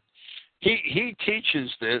November, he teaches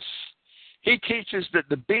this. He teaches that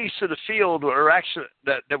the beasts of the field were actually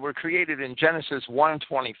that were created in Genesis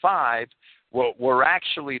 1:25 were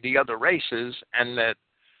actually the other races, and that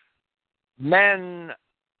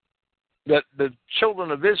that the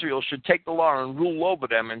children of Israel should take the law and rule over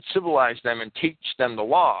them and civilize them and teach them the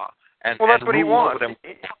law. And, well, that's what he wants. Them.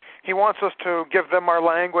 He wants us to give them our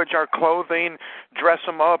language, our clothing, dress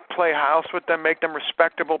them up, play house with them, make them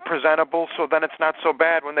respectable, presentable, so then it's not so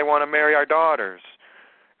bad when they want to marry our daughters.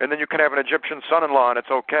 And then you can have an Egyptian son-in-law and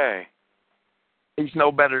it's okay. He's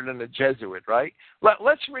no better than a Jesuit, right?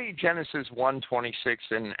 Let's read Genesis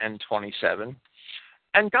 1:26 and 27.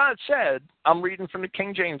 And God said, I'm reading from the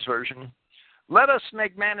King James Version, let us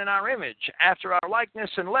make man in our image, after our likeness,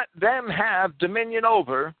 and let them have dominion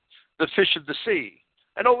over the fish of the sea,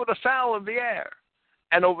 and over the fowl of the air,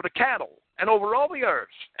 and over the cattle, and over all the earth,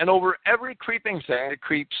 and over every creeping thing that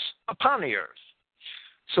creeps upon the earth.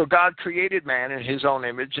 So God created man in his own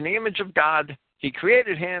image. In the image of God, he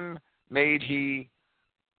created him,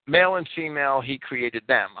 male and female, he created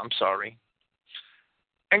them.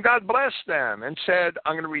 And God blessed them and said,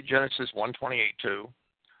 I'm going to read Genesis 1:28 too.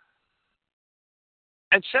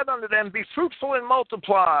 And said unto them, be fruitful and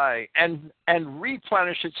multiply, and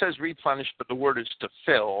replenish. It says replenish, but the word is to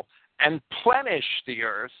fill, and plenish the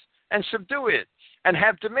earth, and subdue it, and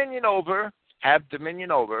have dominion over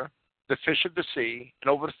the fish of the sea, and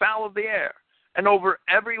over the fowl of the air, and over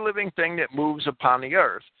every living thing that moves upon the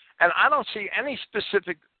earth. And I don't see any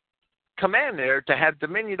specific command there to have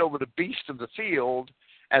dominion over the beasts of the field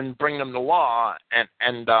and bring them the law and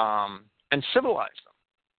civilize them.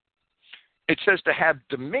 It says to have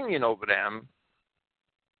dominion over them,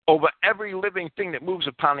 over every living thing that moves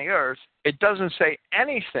upon the earth. It doesn't say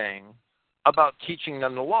anything about teaching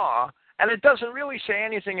them the law, and it doesn't really say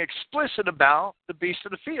anything explicit about the beasts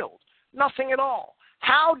of the field. Nothing at all.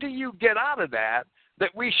 How do you get out of that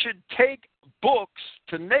we should take books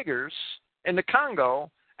to niggers in the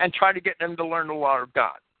Congo and try to get them to learn the law of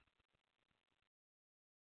God?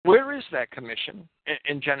 Where is that commission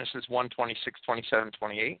in Genesis 1:26, 27,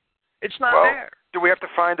 28? It's not there. Do we have to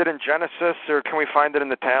find it in Genesis, or can we find it in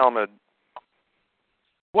the Talmud?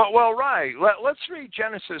 Well, right. Let's read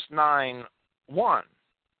Genesis 9:1.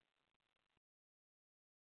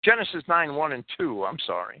 Genesis 9:1 and 2,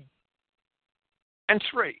 and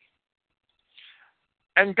 3.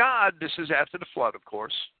 And God, this is after the flood, of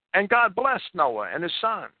course, and God blessed Noah and his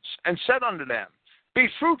sons, and said unto them, be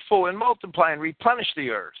fruitful and multiply and replenish the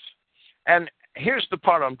earth. And here's the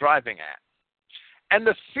part I'm driving at. And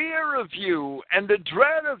the fear of you and the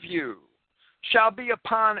dread of you shall be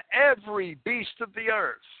upon every beast of the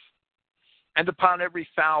earth, and upon every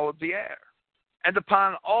fowl of the air, and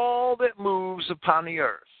upon all that moves upon the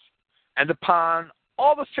earth, and upon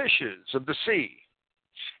all the fishes of the sea.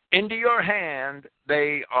 Into your hand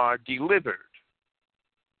they are delivered.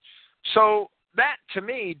 So that, to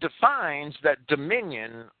me, defines that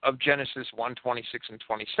dominion of Genesis 1:26 and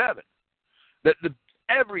 27, that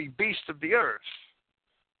every beast of the earth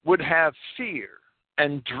would have fear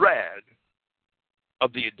and dread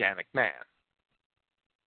of the Adamic man.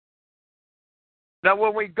 Now,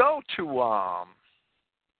 when we go to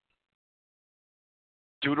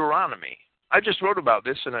Deuteronomy, I just wrote about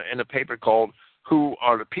this in a paper called Who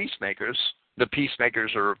Are the Peacemakers? The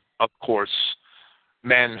peacemakers are, of course,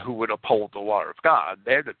 men who would uphold the law of God.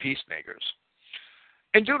 They're the peacemakers.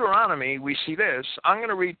 In Deuteronomy, we see this. I'm going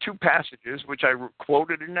to read two passages, which I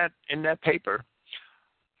quoted in that paper,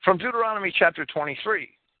 from Deuteronomy chapter 23.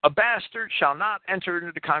 A bastard shall not enter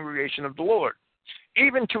into the congregation of the Lord.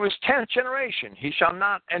 Even to his 10th generation, he shall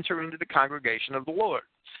not enter into the congregation of the Lord.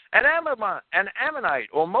 An Ammonite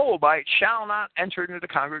or Moabite shall not enter into the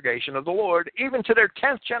congregation of the Lord. Even to their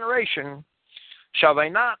 10th generation shall they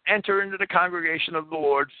not enter into the congregation of the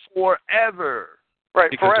Lord forever. Right,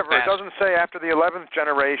 forever. It doesn't say after the 11th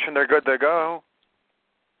generation they're good to go.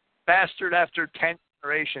 Bastard after 10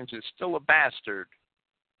 generations is still a bastard.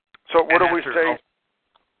 So what do we say,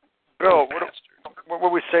 Bill, what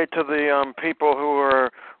would we say to the people who are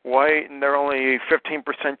white and they're only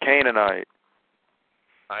 15% Canaanite?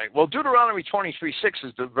 All right. Well, Deuteronomy 23:6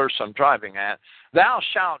 is the verse I'm driving at. Thou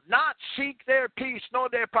shalt not seek their peace nor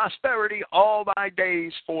their prosperity all thy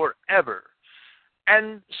days forever.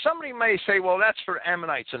 And somebody may say, well, that's for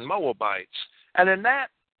Ammonites and Moabites. And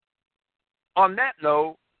on that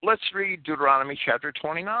note, let's read Deuteronomy chapter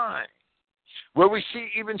 29, where we see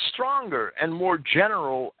even stronger and more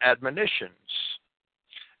general admonitions.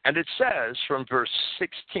 And it says from verse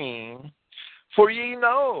 16, "For ye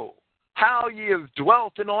know how ye have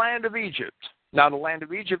dwelt in the land of Egypt." Now, the land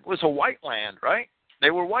of Egypt was a white land, right? They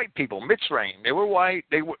were white people, Mitzrayim. They were white.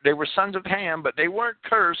 They were sons of Ham, but they weren't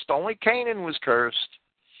cursed. Only Canaan was cursed.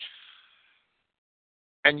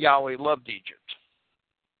 And Yahweh loved Egypt.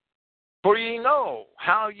 "For ye know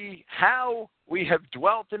how we have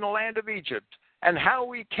dwelt in the land of Egypt, and how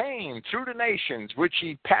we came through the nations which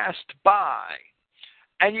ye passed by.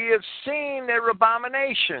 And ye have seen their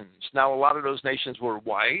abominations." Now, a lot of those nations were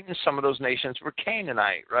white, and some of those nations were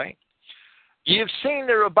Canaanite, right? "Ye have seen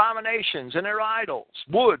their abominations and their idols,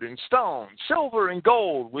 wood and stone, silver and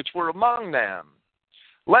gold, which were among them.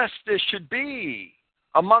 Lest there should be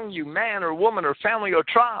among you man or woman or family or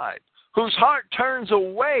tribe, whose heart turns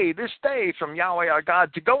away this day from Yahweh our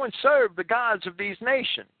God to go and serve the gods of these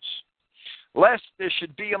nations. Lest there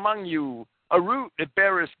should be among you a root that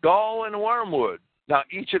beareth gall and wormwood." Now,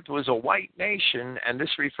 Egypt was a white nation, and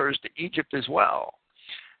this refers to Egypt as well.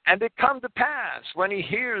 "And it come to pass, when he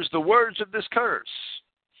hears the words of this curse,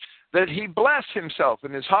 that he bless himself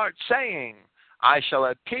in his heart, saying, I shall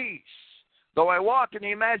have peace, though I walk in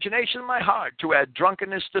the imagination of my heart to add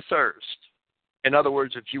drunkenness to thirst." In other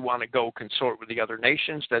words, if you want to go consort with the other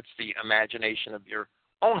nations, that's the imagination of your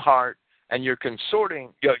own heart, and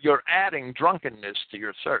you're adding drunkenness to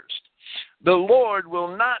your thirst. "The Lord will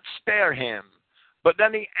not spare him, but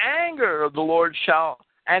then the anger of the Lord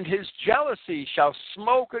and his jealousy shall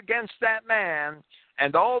smoke against that man,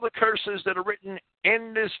 and all the curses that are written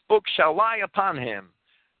in this book shall lie upon him,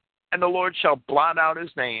 and the Lord shall blot out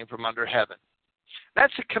his name from under heaven."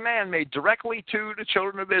 That's a command made directly to the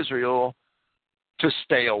children of Israel to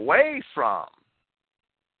stay away from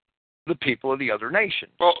the people of the other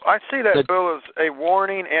nations. Well, I see that, Bill, as a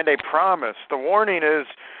warning and a promise. The warning is,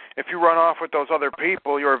 if you run off with those other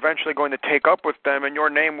people, you're eventually going to take up with them, and your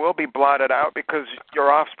name will be blotted out because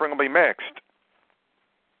your offspring will be mixed.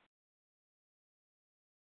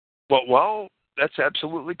 Well, that's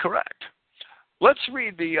absolutely correct. Let's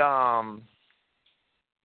read the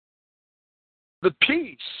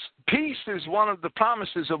peace. Peace is one of the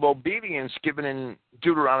promises of obedience given in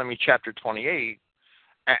Deuteronomy chapter 28.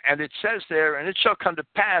 And it says there, "And it shall come to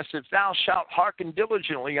pass, if thou shalt hearken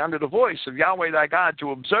diligently unto the voice of Yahweh thy God,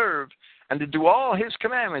 to observe and to do all his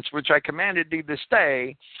commandments which I commanded thee this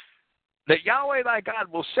day, that Yahweh thy God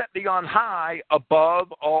will set thee on high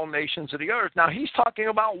above all nations of the earth." Now, he's talking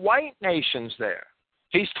about white nations there.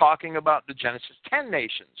 He's talking about the Genesis 10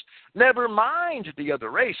 nations. "Never mind the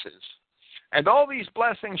other races. And all these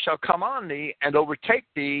blessings shall come on thee and overtake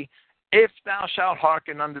thee, if thou shalt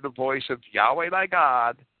hearken unto the voice of Yahweh thy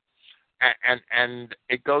God." And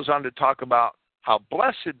it goes on to talk about how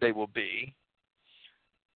blessed they will be.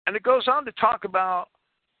 And it goes on to talk about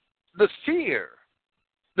the fear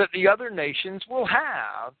that the other nations will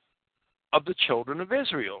have of the children of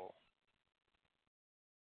Israel.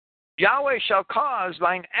 "Yahweh shall cause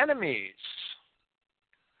thine enemies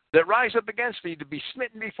that rise up against thee to be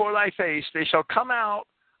smitten before thy face. They shall come out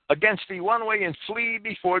against thee one way and flee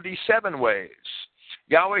before thee 7 ways.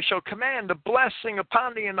 Yahweh shall command a blessing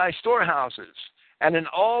upon thee in thy storehouses, and in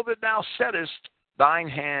all that thou settest thine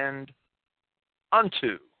hand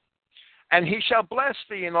unto. And he shall bless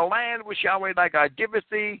thee in the land which Yahweh thy God giveth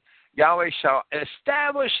thee. Yahweh shall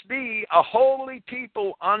establish thee a holy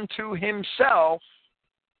people unto himself,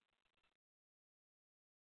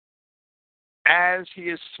 as he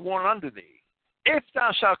has sworn unto thee. If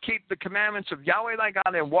thou shalt keep the commandments of Yahweh thy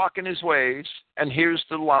God and walk in his ways," and here's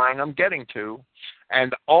the line I'm getting to,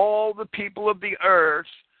 "and all the people of the earth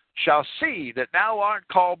shall see that thou art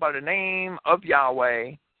called by the name of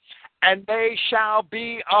Yahweh, and they shall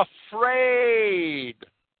be afraid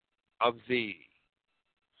of thee."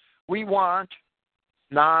 We want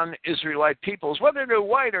non-Israelite peoples, whether they're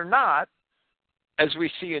white or not, as we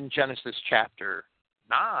see in Genesis chapter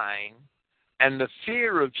 9, "And the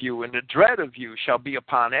fear of you and the dread of you shall be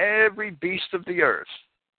upon every beast of the earth."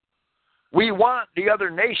 We want the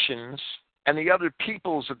other nations and the other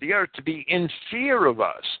peoples of the earth to be in fear of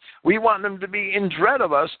us. We want them to be in dread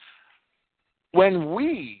of us when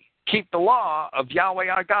we keep the law of Yahweh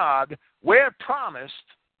our God. We're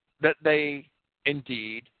promised that they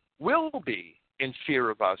indeed will be in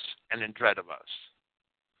fear of us and in dread of us.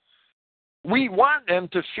 We want them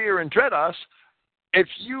to fear and dread us. If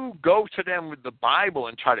you go to them with the Bible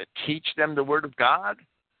and try to teach them the Word of God,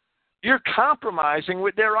 you're compromising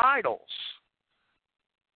with their idols.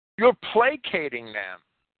 You're placating them.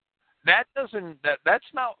 That's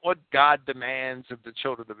not what God demands of the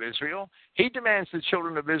children of Israel. He demands the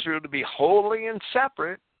children of Israel to be holy and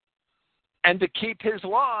separate and to keep his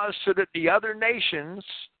laws so that the other nations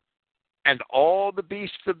and all the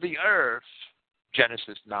beasts of the earth,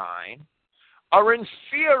 Genesis 9, are in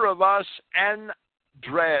fear of us and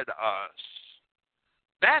dread us.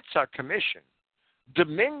 That's our commission.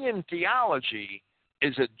 Dominion theology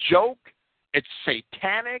is a joke. It's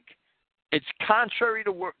satanic. It's contrary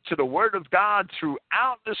to the Word of God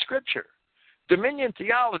throughout the Scripture. Dominion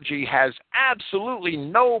theology has absolutely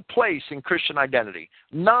no place in Christian identity.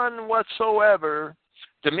 None whatsoever.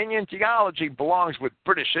 Dominion theology belongs with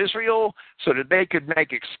British Israel so that they could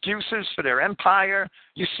make excuses for their empire.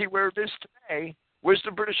 You see where it is today. Where's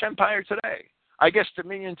the British Empire today? I guess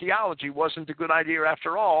dominion theology wasn't a good idea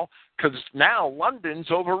after all, because now London's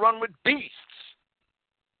overrun with beasts.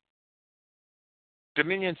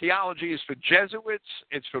 Dominion theology is for Jesuits.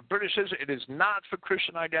 It's for Britishers. It is not for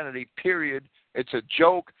Christian identity, period. It's a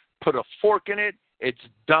joke. Put a fork in it. It's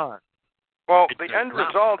done. Well, the end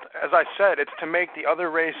result, as I said, it's to make the other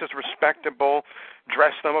races respectable,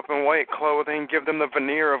 dress them up in white clothing, give them the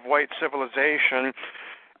veneer of white civilization,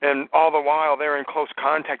 and all the while they're in close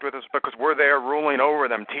contact with us because we're there ruling over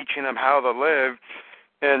them, teaching them how to live.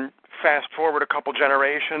 And fast forward a couple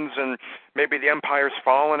generations, and maybe the empire's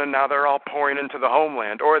fallen, and now they're all pouring into the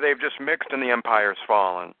homeland, or they've just mixed and the empire's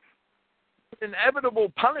fallen.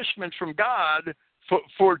 Inevitable punishment from God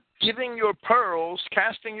for giving your pearls,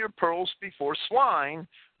 casting your pearls before swine.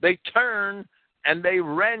 They turn and they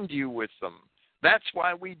rend you with them. That's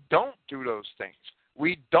why we don't do those things.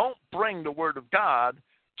 We don't bring the Word of God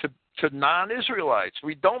to non-Israelites.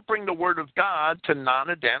 We don't bring the Word of God to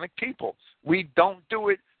non-Adamic people. We don't do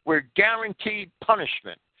it. We're guaranteed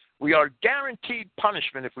punishment. We are guaranteed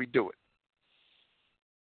punishment if we do it.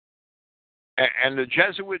 And the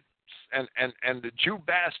Jesuits and the Jew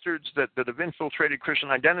bastards that have infiltrated Christian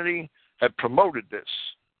identity have promoted this.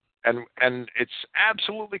 And it's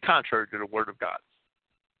absolutely contrary to the Word of God.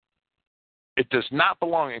 It does not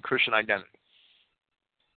belong in Christian identity.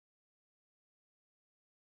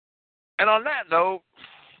 And on that note,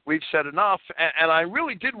 we've said enough, and I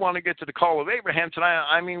really did want to get to the call of Abraham tonight.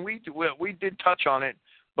 I mean, we did touch on it,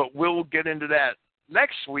 but we'll get into that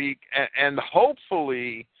next week and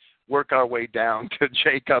hopefully work our way down to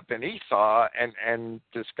Jacob and Esau and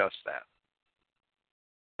discuss that.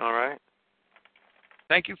 All right.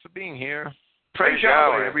 Thank you for being here. Praise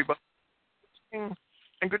Yahweh, everybody. And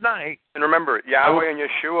good night. And remember, Yahweh and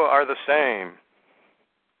Yeshua are the same.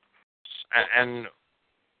 And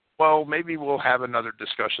well, maybe we'll have another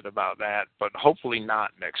discussion about that, but hopefully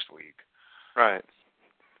not next week. Right.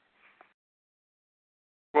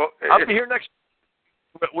 Well, I'll be here next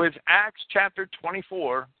with Acts chapter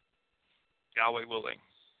 24, Yahweh willing.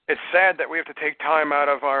 It's sad that we have to take time out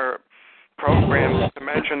of our programs to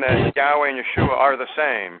mention that Yahweh and Yeshua are the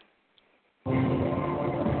same.